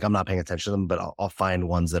 It's like I'm not paying attention to them, but I'll find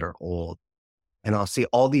ones that are old, and I'll see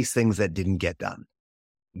all these things that didn't get done.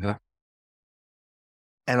 Yeah.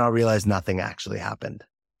 And I'll realize nothing actually happened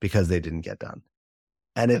because they didn't get done.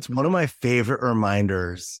 And it's one of my favorite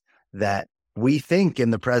reminders that we think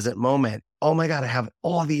in the present moment, oh my God, I have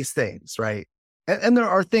all these things, right? And there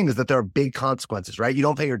are things that there are big consequences, right? You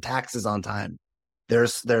don't pay your taxes on time.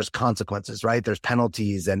 There's consequences, right? There's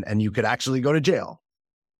penalties and you could actually go to jail.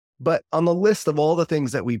 But on the list of all the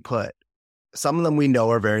things that we put, some of them we know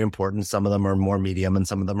are very important. Some of them are more medium and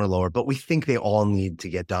some of them are lower, but we think they all need to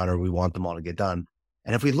get done, or we want them all to get done.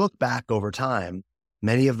 And if we look back over time,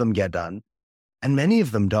 many of them get done and many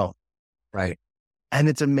of them don't. Right. And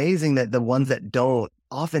it's amazing that the ones that don't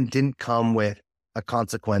often didn't come with a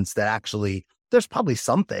consequence that actually, there's probably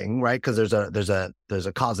something, right? Because there's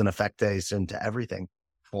a cause and effectation to everything.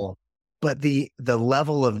 Cool. But the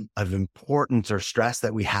level of importance or stress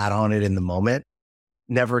that we had on it in the moment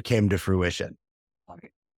never came to fruition.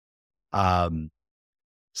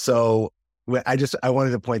 So I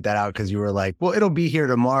wanted to point that out, because you were like, well, it'll be here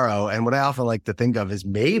tomorrow. And what I often like to think of is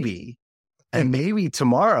maybe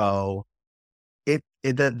tomorrow,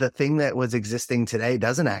 the thing that was existing today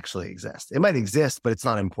doesn't actually exist. It might exist, but it's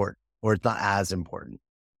not important, or it's not as important.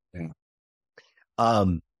 Yeah. Go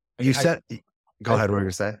ahead. What were you going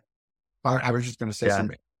to say? I was just going to say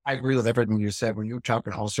something. I agree with everything you said. When you were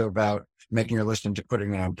talking also about making your list and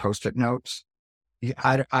putting it on Post-it notes,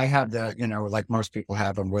 I have the, like most people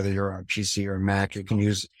have them, whether you're on a PC or a Mac, you can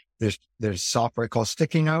use, there's software called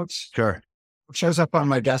Sticky Notes. Sure. It shows up on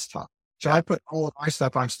my desktop. So I put all of my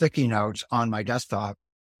stuff on sticky notes on my desktop.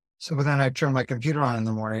 So then I turn my computer on in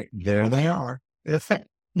the morning. There they are.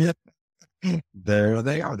 Yep. There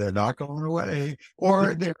they are. They're not going away.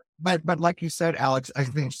 But like you said, Alex, I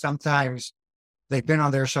think sometimes they've been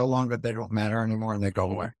on there so long that they don't matter anymore and they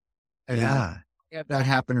go away. And Yeah. that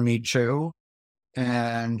happened to me too.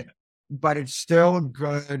 But it's still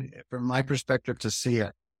good from my perspective to see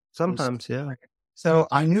it. Sometimes, yeah. So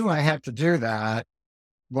I knew I had to do that,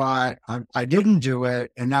 but I didn't do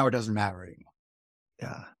it, and now it doesn't matter anymore.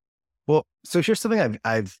 Yeah. Well, so here's something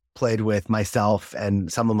I've played with myself,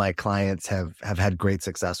 and some of my clients have had great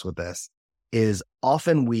success with this, is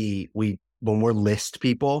often we when we're list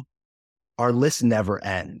people, our lists never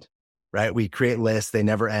end, right? We create lists, they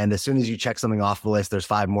never end. As soon as you check something off the list, there's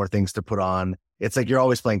 5 more things to put on. It's like you're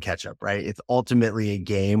always playing catch up, right? It's ultimately a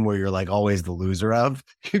game where you're like always the loser of.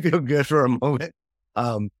 You feel good for a moment.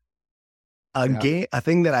 A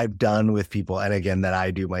thing that I've done with people, and again that I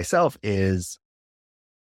do myself, is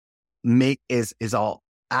I'll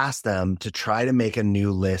ask them to try to make a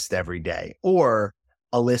new list every day, or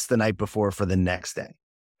a list the night before for the next day.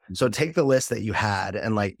 So take the list that you had,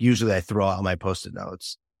 and like usually I throw out my Post-it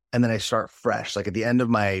notes, and then I start fresh. Like at the end of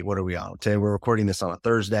my, what are we on? Today we're recording this on a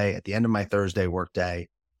Thursday. At the end of my Thursday work day,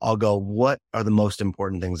 I'll go, what are the most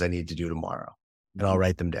important things I need to do tomorrow? And I'll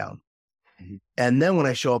write them down. And then when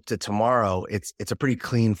I show up to tomorrow, it's a pretty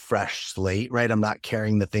clean, fresh slate, right? I'm not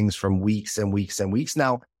carrying the things from weeks and weeks and weeks.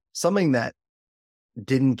 Now, something that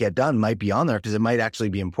didn't get done might be on there because it might actually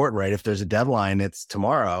be important, right? If there's a deadline, it's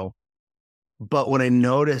tomorrow. But what I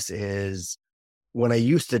notice is when I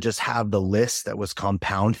used to just have the list that was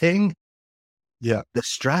compounding, the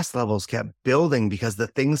stress levels kept building because the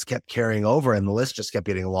things kept carrying over and the list just kept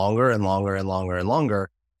getting longer and longer and longer and longer.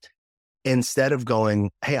 Instead of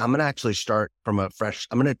going, hey, I'm going to actually start from I'm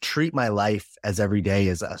going to treat my life as every day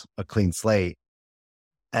as a clean slate.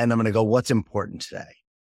 And I'm going to go, what's important today?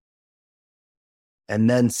 And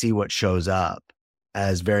then see what shows up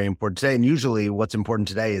as very important today. And usually what's important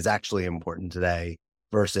today is actually important today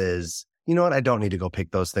versus, you know what, I don't need to go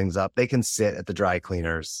pick those things up. They can sit at the dry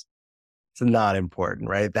cleaners. It's not important,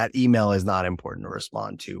 right? That email is not important to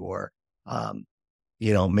respond to, or,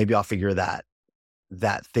 maybe I'll figure that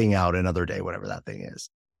thing out another day, whatever that thing is.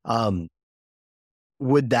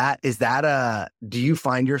 Do you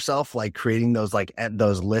find yourself like creating those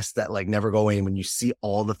those lists that like never go away? And when you see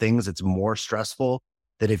all the things, it's more stressful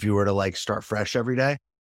than if you were to like start fresh every day?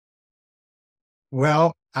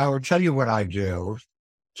 Well, I will tell you what I do.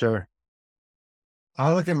 Sure.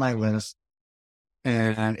 I look at my list,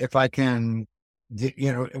 and if I can,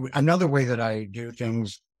 another way that I do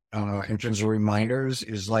things in terms of reminders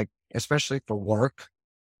is like, especially for work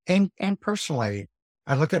and personally,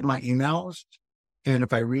 I look at my emails, and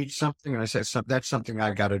if I read something and I say that's something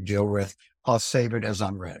I got to deal with, I'll save it as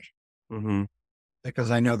unread because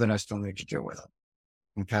I know that I still need to deal with it.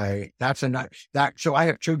 Okay, so I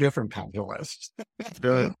have 2 different kinds of lists.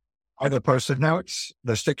 Good. Are the Post-it notes,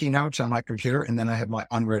 the sticky notes on my computer, and then I have my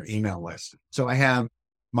unread email list. So I have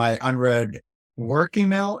my unread work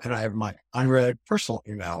email and I have my unread personal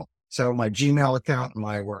email. So my Gmail account and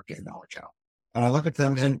my work email account. And I look at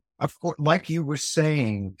them, and of course, like you were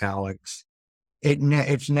saying, Alex,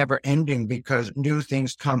 it's never ending because new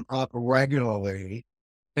things come up regularly.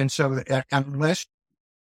 And so unless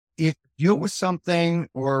you deal with something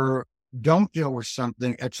or don't deal with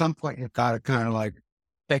something, at some point you've got to kind of like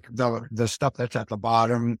take the stuff that's at the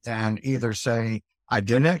bottom and either say, I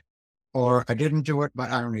did it, or I didn't do it, but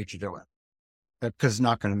I don't need to do it because it's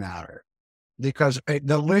not going to matter. Because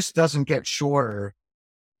the list doesn't get shorter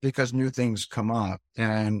because new things come up,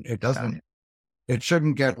 and it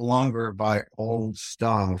shouldn't get longer by old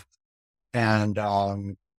stuff. And,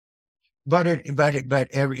 but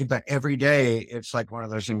every day it's like one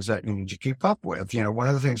of those things that you need to keep up with. One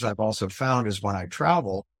of the things I've also found is when I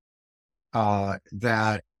travel,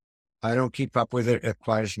 that I don't keep up with it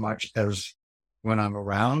quite as much as when I'm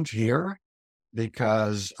around here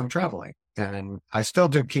because I'm traveling, and I still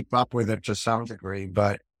do keep up with it to some degree,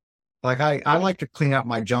 but like I like to clean out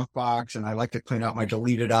my junk box, and I like to clean out my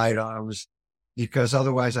deleted items because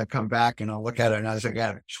otherwise I come back and I'll look at it and I say, I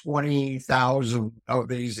got 20,000 of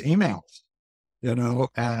these emails,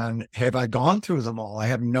 and have I gone through them all? I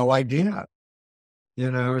have no idea.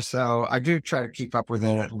 So I do try to keep up with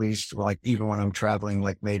it at least, like even when I'm traveling,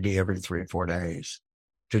 like maybe every 3 or 4 days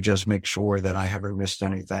to just make sure that I haven't missed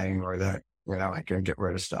anything or that, I can get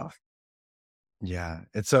rid of stuff. Yeah.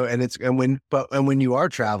 And when you are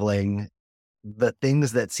traveling, the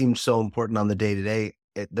things that seem so important on the day to day,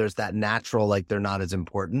 there's that natural, like they're not as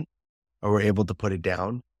important, or we're able to put it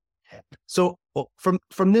down. So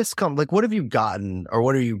from this, like, what have you gotten, or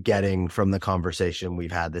what are you getting from the conversation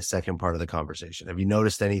we've had, this second part of the conversation? Have you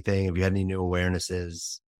noticed anything? Have you had any new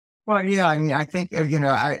awarenesses? Well, yeah, I mean, I think,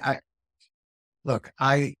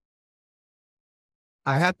 I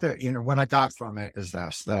I had to, what I got from it is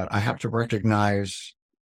this, that I have to recognize,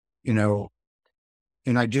 you know,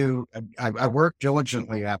 and I work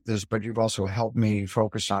diligently at this, but you've also helped me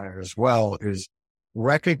focus on it as well, is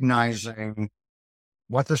recognizing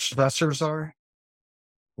what the stressors are,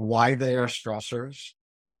 why they are stressors,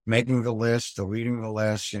 making the list, deleting the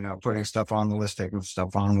list, putting stuff on the list, taking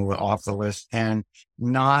stuff off the list, and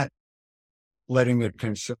not letting it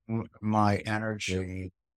consume my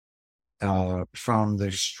energy from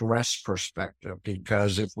the stress perspective.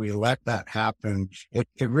 Because if we let that happen, it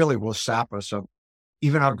really will sap us of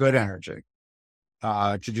even our good energy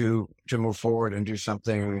to move forward and do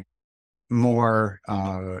something more,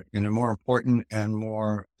 more important and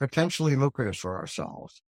more potentially lucrative for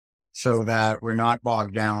ourselves, so that we're not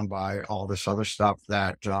bogged down by all this other stuff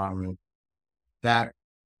that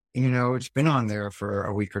it's been on there for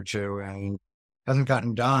a week or two and hasn't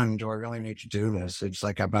gotten done. Do I really need to do this? It's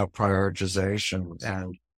like about prioritization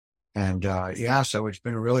and so it's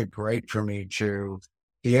been really great for me to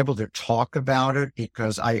be able to talk about it,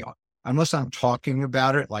 because unless I'm talking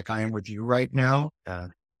about it like I am with you right now,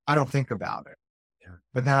 I don't think about it. Yeah.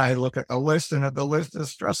 But then I look at a list, and if the list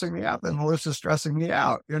is stressing me out, then the list is stressing me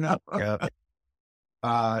out, Yep.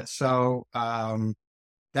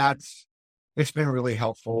 It's been really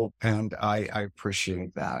helpful, and I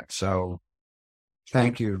appreciate that. So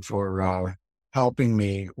thank you for helping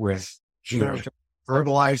me with, to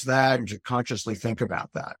verbalize that and to consciously think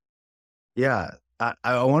about that. Yeah.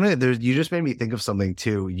 I want to, you just made me think of something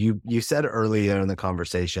too. You said earlier in the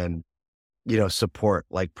conversation, support,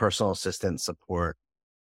 like personal assistant support.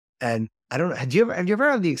 And I don't know, have you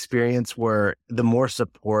ever had the experience where the more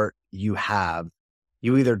support you have,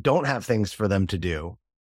 you either don't have things for them to do,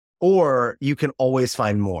 or you can always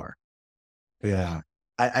find more? Yeah.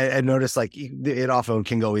 I noticed, like, it often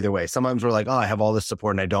can go either way. Sometimes we're like, oh, I have all this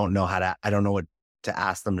support and I don't know what to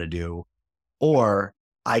ask them to do. Or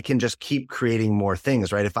I can just keep creating more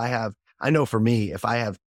things, right? I know for me, if I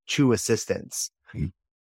have 2 assistants,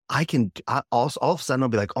 all of a sudden I'll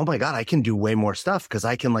be like, oh my God, I can do way more stuff because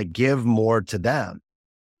I can like give more to them.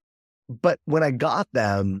 But when I got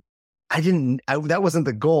them, that wasn't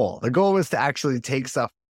the goal. The goal was to actually take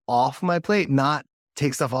stuff off my plate, not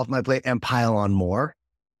take stuff off my plate and pile on more.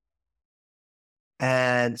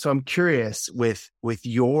 And so I'm curious, with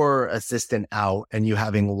your assistant out and you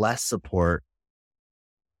having less support,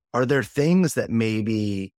 are there things that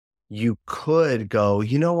maybe you could go,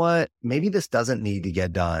 you know what, maybe this doesn't need to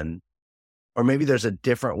get done, or maybe there's a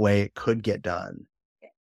different way it could get done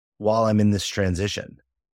while I'm in this transition?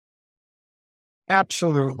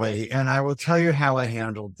 Absolutely. And I will tell you how I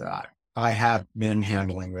handled that. I have been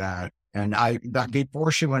handling that. And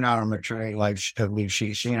before she went out on maternity leave,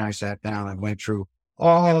 she and I sat down and went through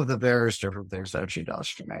all of the various different things that she does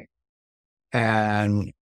for me.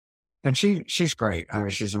 And she's great. I mean,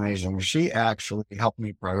 she's amazing. She actually helped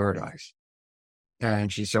me prioritize.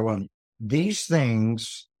 And she said, well, these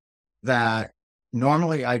things that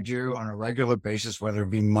normally I do on a regular basis, whether it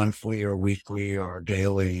be monthly or weekly or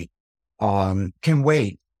daily, can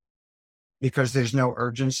wait, because there's no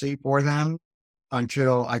urgency for them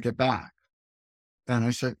until I get back. And I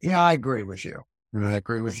said, yeah, I agree with you. And I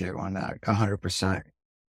agree with you on that 100%.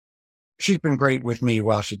 She's been great with me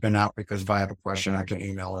while she's been out, because if I have a question, I can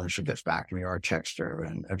email her and she gets back to me, or text her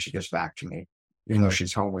and she gets back to me, even though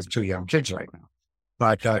she's home with 2 young kids right now.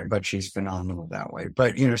 But she's phenomenal that way.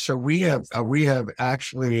 But, so we have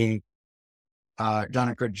actually done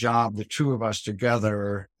a good job. The 2 of us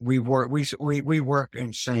together, we work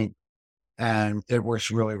in sync, and it works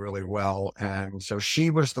really, really well. And so she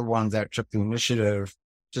was the one that took the initiative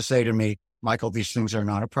to say to me, Michael, these things are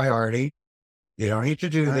not a priority. You don't need to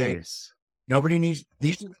do this. Nobody needs,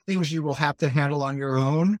 these are the things you will have to handle on your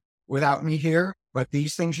own without me here, but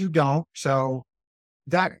these things you don't. So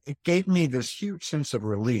that it gave me this huge sense of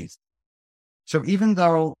relief. So even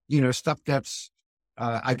though, stuff gets,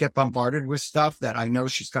 I get bombarded with stuff that I know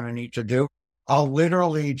she's going to need to do, I'll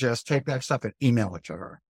literally just take that stuff and email it to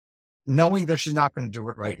her, knowing that she's not going to do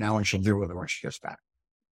it right now and she'll deal with it when she gets back.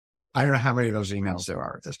 I don't know how many of those emails there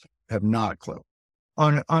are at this point. I have not a clue.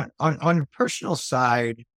 On the personal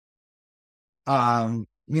side, I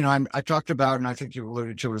talked about, and I think you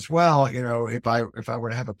alluded to as well, if I were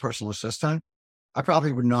to have a personal assistant, I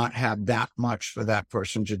probably would not have that much for that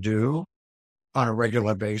person to do on a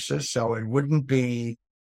regular basis. So it wouldn't be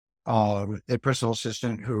a personal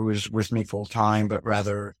assistant who is with me full time, but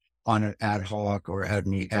rather on an ad hoc or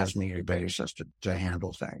as needed basis to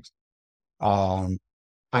handle things.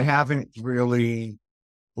 I haven't really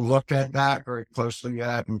looked at that very closely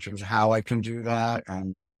yet in terms of how I can do that,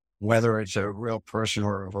 and whether it's a real person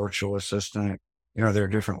or a virtual assistant. there are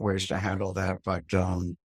different ways to handle that, but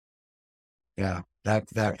yeah,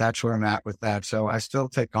 that's where I'm at with that. So I still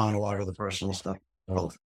take on a lot of the personal stuff.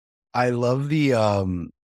 Oh, I love the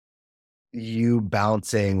you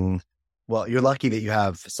bouncing. Well, you're lucky that you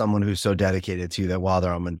have someone who's so dedicated to you that while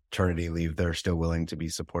they're on maternity leave, they're still willing to be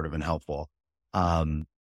supportive and helpful. And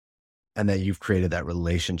that you've created that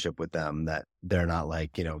relationship with them, that they're not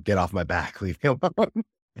like, get off my back, leave me alone.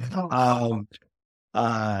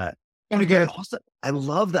 And again, also, I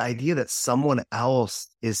love the idea that someone else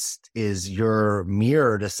is your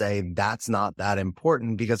mirror to say that's not that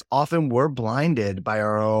important, because often we're blinded by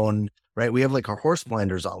our own, right? We have like our horse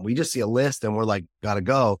blinders on. We just see a list and we're like, gotta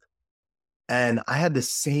go. And I had the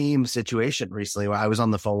same situation recently where I was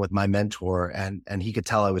on the phone with my mentor, and he could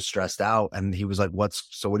tell I was stressed out. And he was like, what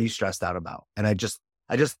are you stressed out about? And I just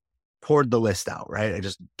poured the list out, right? I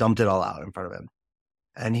just dumped it all out in front of him.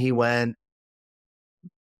 And he went,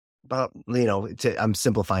 about, I'm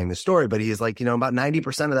simplifying the story, but he's like, about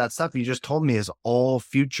 90% of that stuff you just told me is all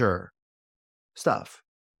future stuff.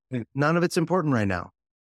 None of it's important right now.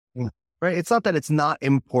 Right? It's not that it's not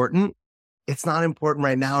important. It's not important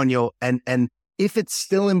right now. And if it's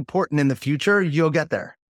still important in the future, you'll get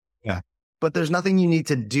there. Yeah. But there's nothing you need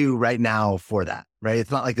to do right now for that, right?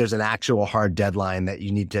 It's not like there's an actual hard deadline that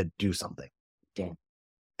you need to do something. Yeah.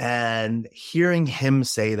 And hearing him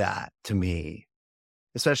say that to me,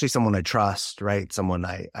 especially someone I trust, right? Someone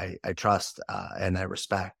I trust and I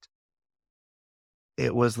respect.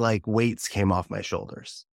 It was like weights came off my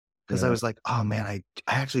shoulders, because I was like, oh man, I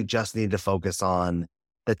actually just need to focus on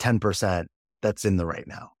the 10% that's in the right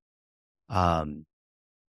now.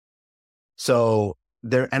 So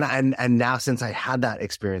there, and now since I had that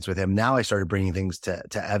experience with him, now I started bringing things to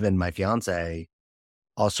Evan, my fiance.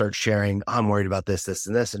 I'll start sharing, I'm worried about this, this,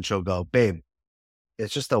 and this. And she'll go, babe,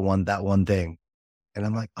 it's just that one thing. And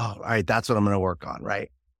I'm like, oh, all right, that's what I'm going to work on. Right.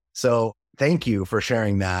 So thank you for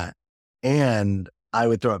sharing that. And I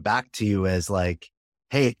would throw it back to you as like,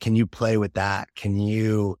 hey, can you play with that? Can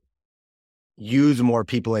you use more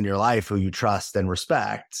people in your life who you trust and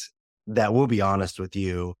respect that will be honest with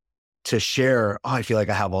you to share, oh, I feel like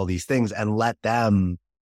I have all these things, and let them,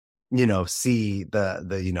 see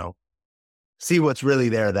see what's really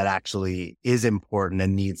there that actually is important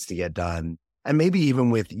and needs to get done. And maybe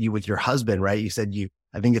even with your husband, right? You said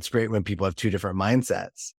I think it's great when people have two different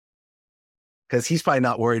mindsets, because he's probably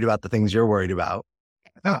not worried about the things you're worried about.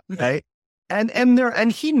 Right.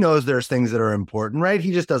 And he knows there's things that are important, right?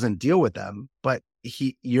 He just doesn't deal with them, but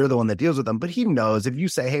you're the one that deals with them. But he knows if you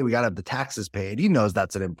say, hey, we got to have the taxes paid, he knows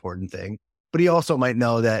that's an important thing. But he also might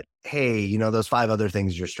know that, hey, those 5 other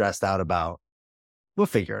things you're stressed out about, we'll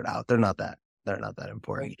figure it out. They're not that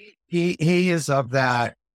important. He is of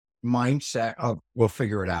that mindset of, we'll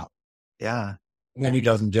figure it out. Yeah. And then he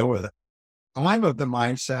doesn't deal with it. I'm of the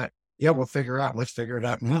mindset, yeah, we'll figure it out. Let's figure it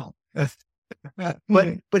out now.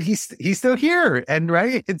 but he's still here, and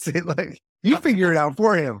right, it's like you figure it out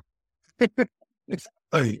for him.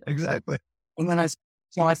 Exactly. And then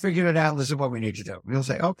I figured it out. This is what we need to do. He'll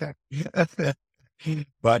say, okay.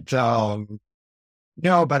 But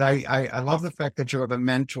no, but I love the fact that you have a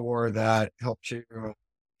mentor that helps you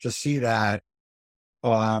to see that.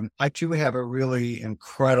 I too have a really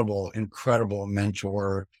incredible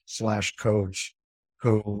mentor / coach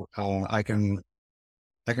who I can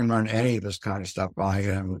run any of this kind of stuff by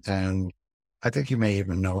him, and I think you may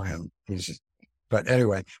even know him. But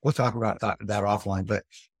anyway, we'll talk about that offline. But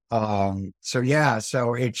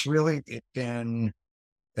so it's been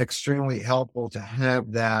extremely helpful to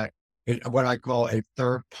have that, what I call a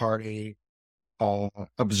third party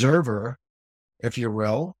observer, if you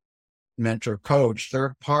will, mentor, coach,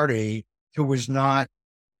 third party, who was not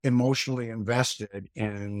emotionally invested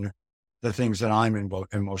in the things that I'm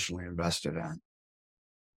emotionally invested in.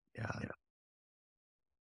 Yeah.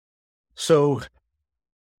 So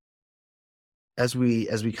as we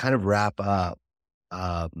kind of wrap up,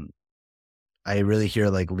 I really hear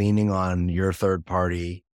like leaning on your third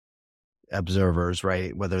party observers,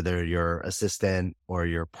 right? Whether they're your assistant or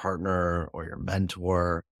your partner or your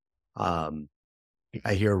mentor.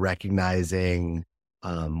 I hear recognizing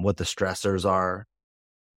what the stressors are,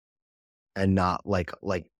 and not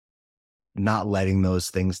not letting those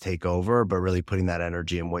things take over, but really putting that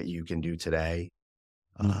energy in what you can do today.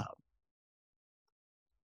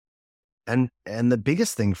 And the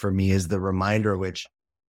biggest thing for me is the reminder, which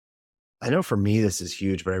I know for me, this is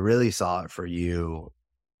huge, but I really saw it for you.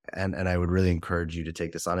 And I would really encourage you to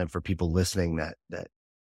take this on. And for people listening that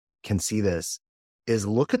can see this, is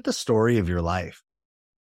look at the story of your life.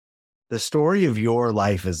 The story of your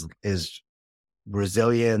life is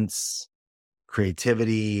resilience,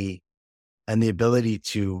 creativity, and the ability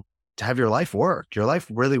to have your life work. Your life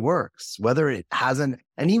really works, whether it hasn't,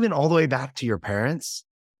 and even all the way back to your parents,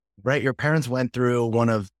 right? Your parents went through one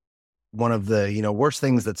of the, worst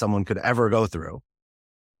things that someone could ever go through.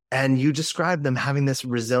 And you described them having this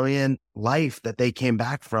resilient life that they came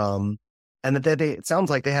back from, and that it sounds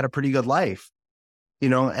like they had a pretty good life,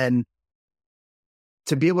 and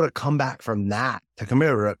to be able to come back from that, to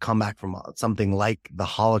come back from something like the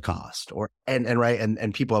Holocaust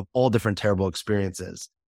and people have all different terrible experiences.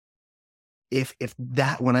 If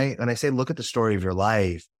that, when I say, look at the story of your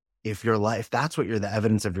life, if that's what the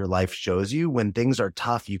evidence of your life shows you, when things are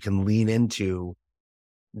tough, you can lean into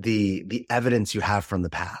the evidence you have from the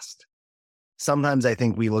past. Sometimes I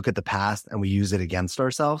think we look at the past and we use it against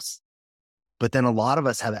ourselves, but then a lot of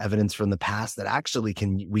us have evidence from the past that actually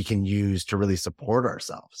we can use to really support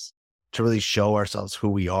ourselves, to really show ourselves who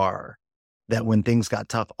we are, that when things got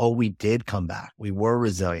tough, we did come back. We were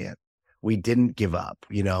resilient. We didn't give up.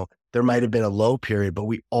 There might've been a low period, but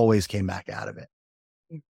we always came back out of it.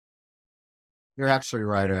 You're absolutely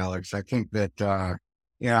right, Alex. I think that,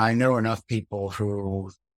 I know enough people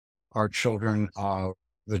who are children of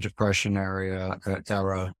the Depression era,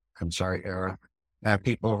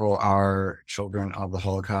 people who are children of the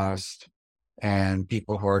Holocaust, and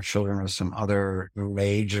people who are children of some other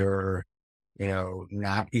major,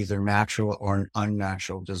 not either natural or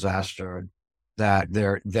unnatural disaster that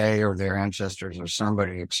they or their ancestors or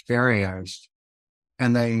somebody experienced.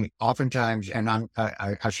 And they oftentimes, and I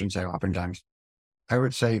shouldn't say oftentimes, I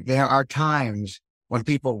would say there are times when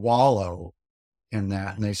people wallow in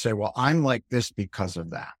that and they say, well, I'm like this because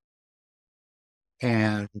of that.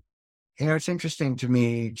 And, it's interesting to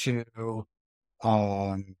me to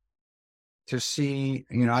see,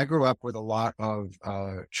 I grew up with a lot of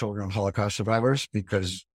children of Holocaust survivors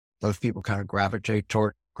because those people kind of gravitated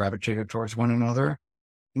towards one another.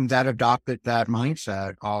 And that adopted that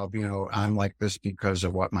mindset of, I'm like this because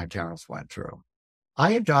of what my parents went through.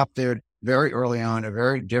 I adopted very early on a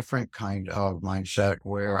very different kind of mindset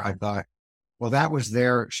where I thought, well, that was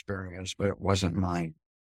their experience, but it wasn't mine.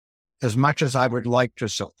 As much as I would like to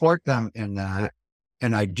support them in that,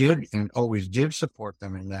 and I did and always did support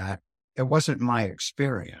them in that, it wasn't my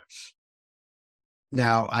experience.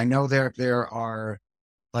 Now, I know there are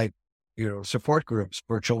support groups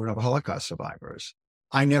for children of Holocaust survivors.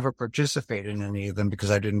 I never participated in any of them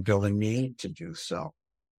because I didn't feel the need to do so.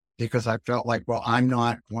 Because I felt like, well, I'm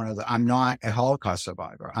not a Holocaust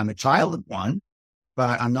survivor. I'm a child of one,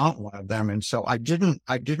 but I'm not one of them. And so I didn't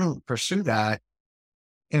pursue that.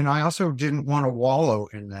 And I also didn't want to wallow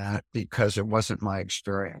in that because it wasn't my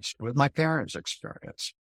experience. It was my parents'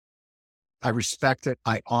 experience. I respect it.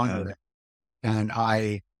 I honor it. And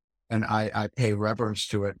I pay reverence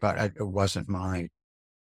to it, but it wasn't mine.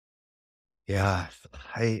 Yeah.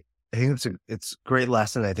 I think it's a great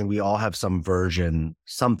lesson. I think we all have some version,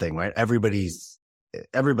 something, right? Everybody's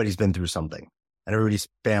been through something, and everybody's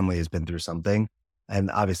family has been through something, and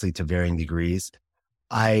obviously to varying degrees.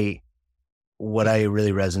 What I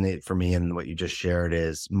really resonate for me and what you just shared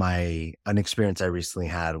is an experience I recently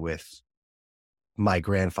had with my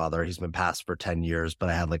grandfather. He's been passed for 10 years, but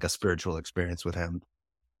I had like a spiritual experience with him.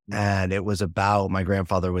 And it was about, my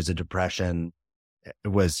grandfather was a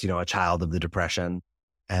child of the Depression,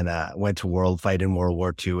 and went to fight in World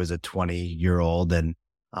War II as a 20-year-old and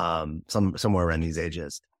somewhere around these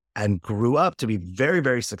ages, and grew up to be very,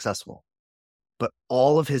 very successful. But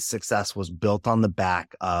all of his success was built on the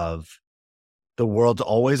back of the world's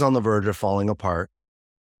always on the verge of falling apart,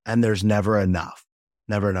 and there's never enough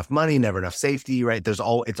money, never enough safety, right? There's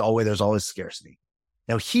always scarcity.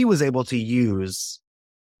 Now, he was able to use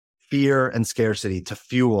fear and scarcity to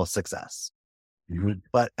fuel success. Mm-hmm.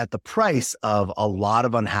 But at the price of a lot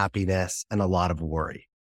of unhappiness and a lot of worry.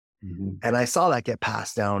 Mm-hmm. And I saw that get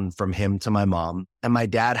passed down from him to my mom. And my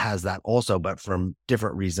dad has that also, but from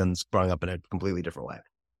different reasons, growing up in a completely different way.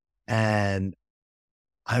 And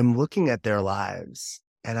I'm looking at their lives,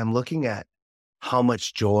 and I'm looking at how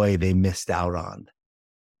much joy they missed out on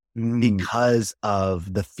because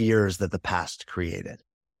of the fears that the past created.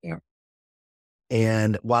 Yeah.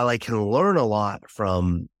 And while I can learn a lot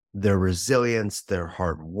from their resilience, their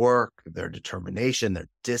hard work, their determination, their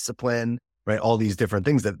discipline, right? All these different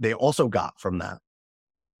things that they also got from that.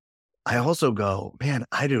 I also go, man,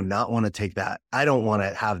 I do not want to take that. I don't want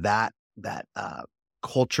to have that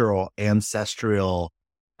cultural, ancestral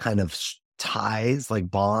kind of ties,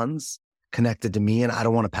 like bonds connected to me. And I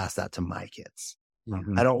don't want to pass that to my kids.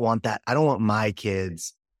 Mm-hmm. I don't want that. I don't want my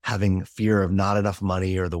kids having fear of not enough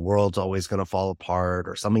money, or the world's always going to fall apart,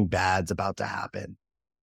 or something bad's about to happen.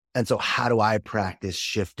 And so how do I practice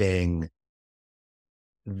shifting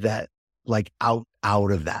that like out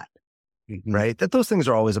of that, right? That those things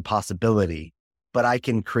are always a possibility, but I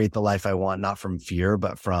can create the life I want, not from fear,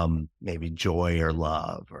 but from maybe joy or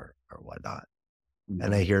love or whatnot.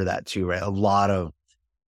 And I hear that too, right? A lot of,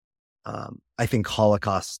 I think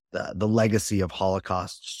Holocaust, the legacy of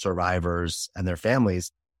Holocaust survivors and their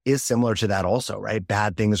families is similar to that also, right?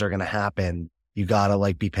 Bad things are going to happen. You got to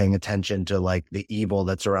like be paying attention to like the evil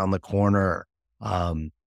that's around the corner.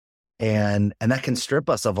 And that can strip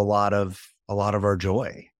us of a lot of our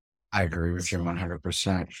joy. I agree with you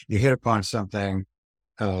 100%. You hit upon something,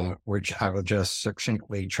 which I will just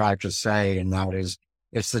succinctly try to say, and that is,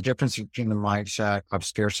 it's the difference between the mindset of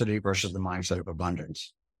scarcity versus the mindset of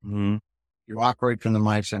abundance. Mm-hmm. You operate from the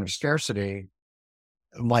mindset of scarcity,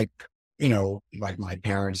 like my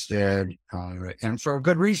parents did, and for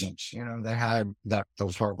good reasons. They had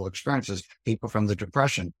those horrible experiences, people from the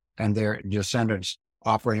Depression and their descendants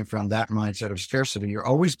operating from that mindset of scarcity. You're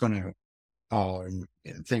always going to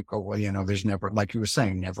think, oh, well, there's never, like you were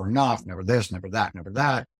saying, never enough, never this, never that, never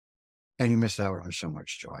that. And you miss out on so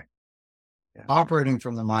much joy. Yeah. Operating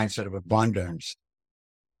from the mindset of abundance,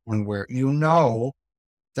 where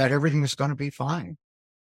that everything is going to be fine.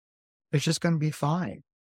 It's just going to be fine.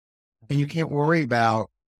 And you can't worry about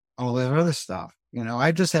all that other stuff.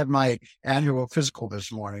 I just had my annual physical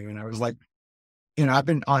this morning, and I was like, I've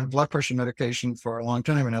been on blood pressure medication for a long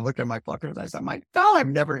time. And I looked at my blood pressure and I said, my God, I've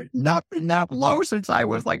never not been that low since I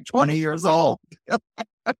was like 20 years old. I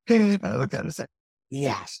looked at it and said,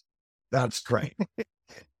 yes, that's great.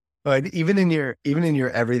 But even in your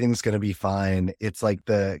everything's going to be fine. It's like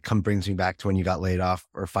brings me back to when you got laid off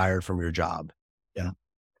or fired from your job. Yeah.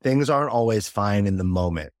 Things aren't always fine in the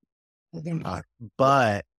moment. They're not.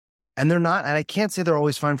 And they're not, and I can't say they're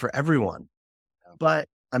always fine for everyone, but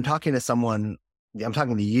I'm talking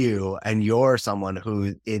to you, and you're someone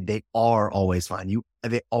who they are always fine.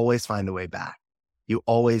 They always find a way back. You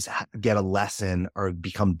always get a lesson or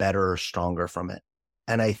become better or stronger from it.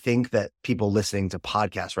 And I think that people listening to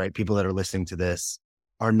podcasts, right? People that are listening to this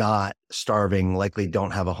are not starving, likely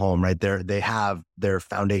don't have a home, right? They have their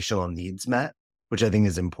foundational needs met, which I think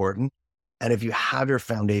is important. And if you have your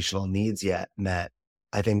foundational needs met,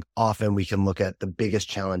 I think often we can look at the biggest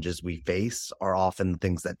challenges we face are often the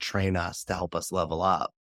things that train us to help us level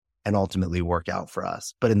up and ultimately work out for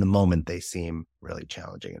us. But in the moment, they seem really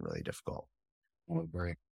challenging and really difficult. I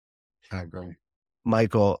agree.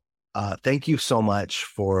 Michael, thank you so much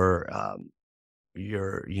for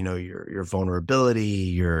your vulnerability,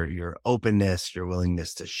 your openness, your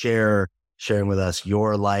willingness to sharing with us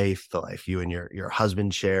your life, the life you and your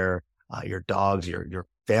husband share, your dogs, your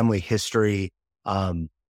family history. I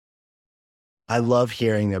love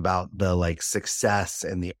hearing about the like success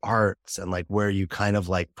and the arts and like where you kind of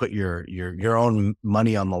like put your own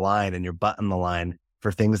money on the line and your butt on the line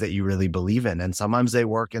for things that you really believe in. And sometimes they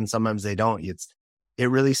work and sometimes they don't. It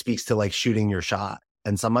really speaks to like shooting your shot.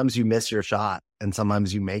 And sometimes you miss your shot and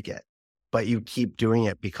sometimes you make it, but you keep doing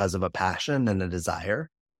it because of a passion and a desire.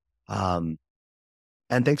 And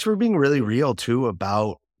thanks for being really real too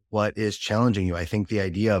about what is challenging you. I think the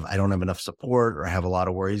idea of I don't have enough support or I have a lot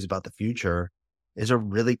of worries about the future is a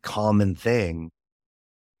really common thing.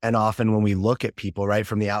 And often when we look at people right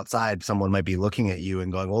from the outside, someone might be looking at you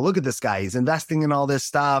and going, well, look at this guy. He's investing in all this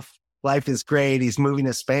stuff. Life is great. He's moving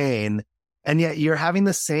to Spain. And yet you're having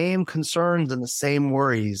the same concerns and the same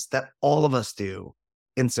worries that all of us do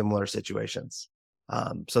in similar situations.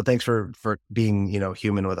 So thanks for being,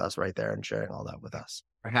 human with us right there and sharing all that with us.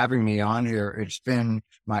 For having me on here. It's been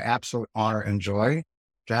my absolute honor and joy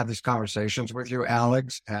to have these conversations with you,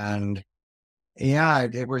 Alex. And yeah,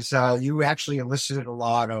 it was, you actually elicited a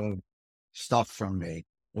lot of stuff from me,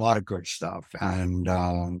 a lot of good stuff. And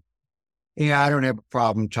I don't have a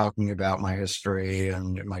problem talking about my history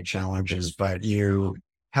and my challenges, but you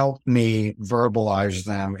helped me verbalize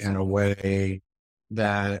them in a way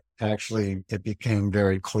that actually it became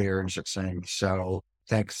very clear and succinct. So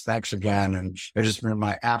thanks again. And it has been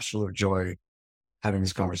my absolute joy having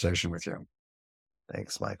this conversation with you.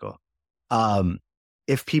 Thanks, Michael.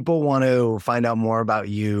 If people want to find out more about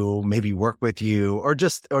you, maybe work with you or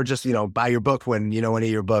just, buy your book when, one of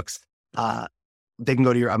your books, they can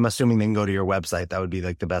go to I'm assuming they can go to your website. That would be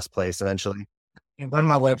like the best place eventually. You can go to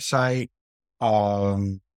my website.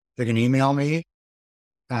 They can email me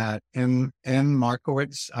at M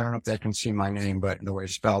Markiewicz. I don't know if they can see my name, but the way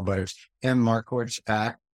it's spelled, but it's M Markiewicz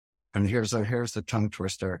at, and here's the tongue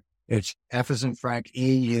twister. It's F as in Frank,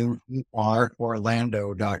 EUR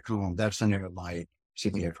Orlando.com. That's the name of my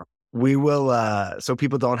CPA firm. We will, so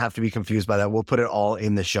people don't have to be confused by that. We'll put it all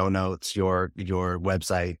in the show notes, your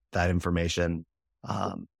website, that information.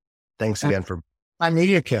 Thanks again for My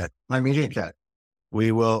media kit. My media kit.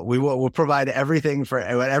 We'll provide everything for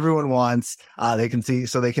what everyone wants. They can see,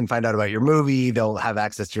 so they can find out about your movie. They'll have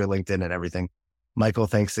access to your LinkedIn and everything. Michael,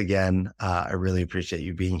 thanks again. I really appreciate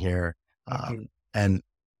you being here. And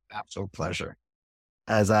Absolute pleasure.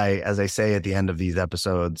 as I say at the end of these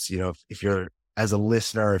episodes, if you're, as a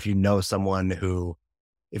listener, if you know someone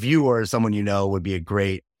if you or someone you know would be a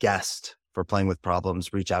great guest for Playing with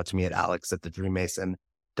Problems, reach out to me at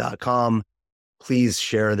alex@thedreammason.com. Please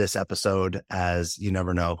share this episode, as you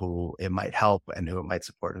never know who it might help and who it might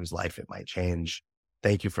support, whose life it might change.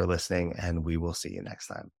 Thank you for listening, and we will see you next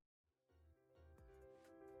time.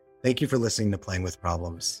 Thank you for listening to Playing with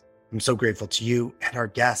Problems. I'm so grateful to you and our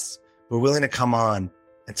guests who are willing to come on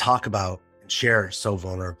and talk about and share so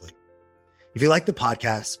vulnerably. If you like the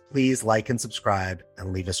podcast, please like and subscribe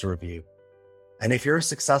and leave us a review. And if you're a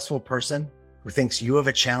successful person who thinks you have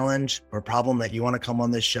a challenge or a problem that you want to come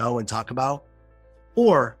on this show and talk about,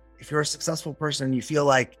 or if you're a successful person and you feel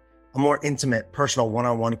like a more intimate, personal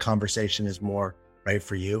one-on-one conversation is more right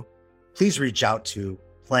for you, please reach out to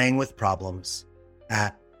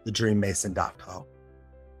playingwithproblems@thedreammason.com.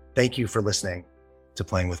 Thank you for listening to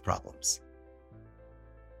Playing with Problems.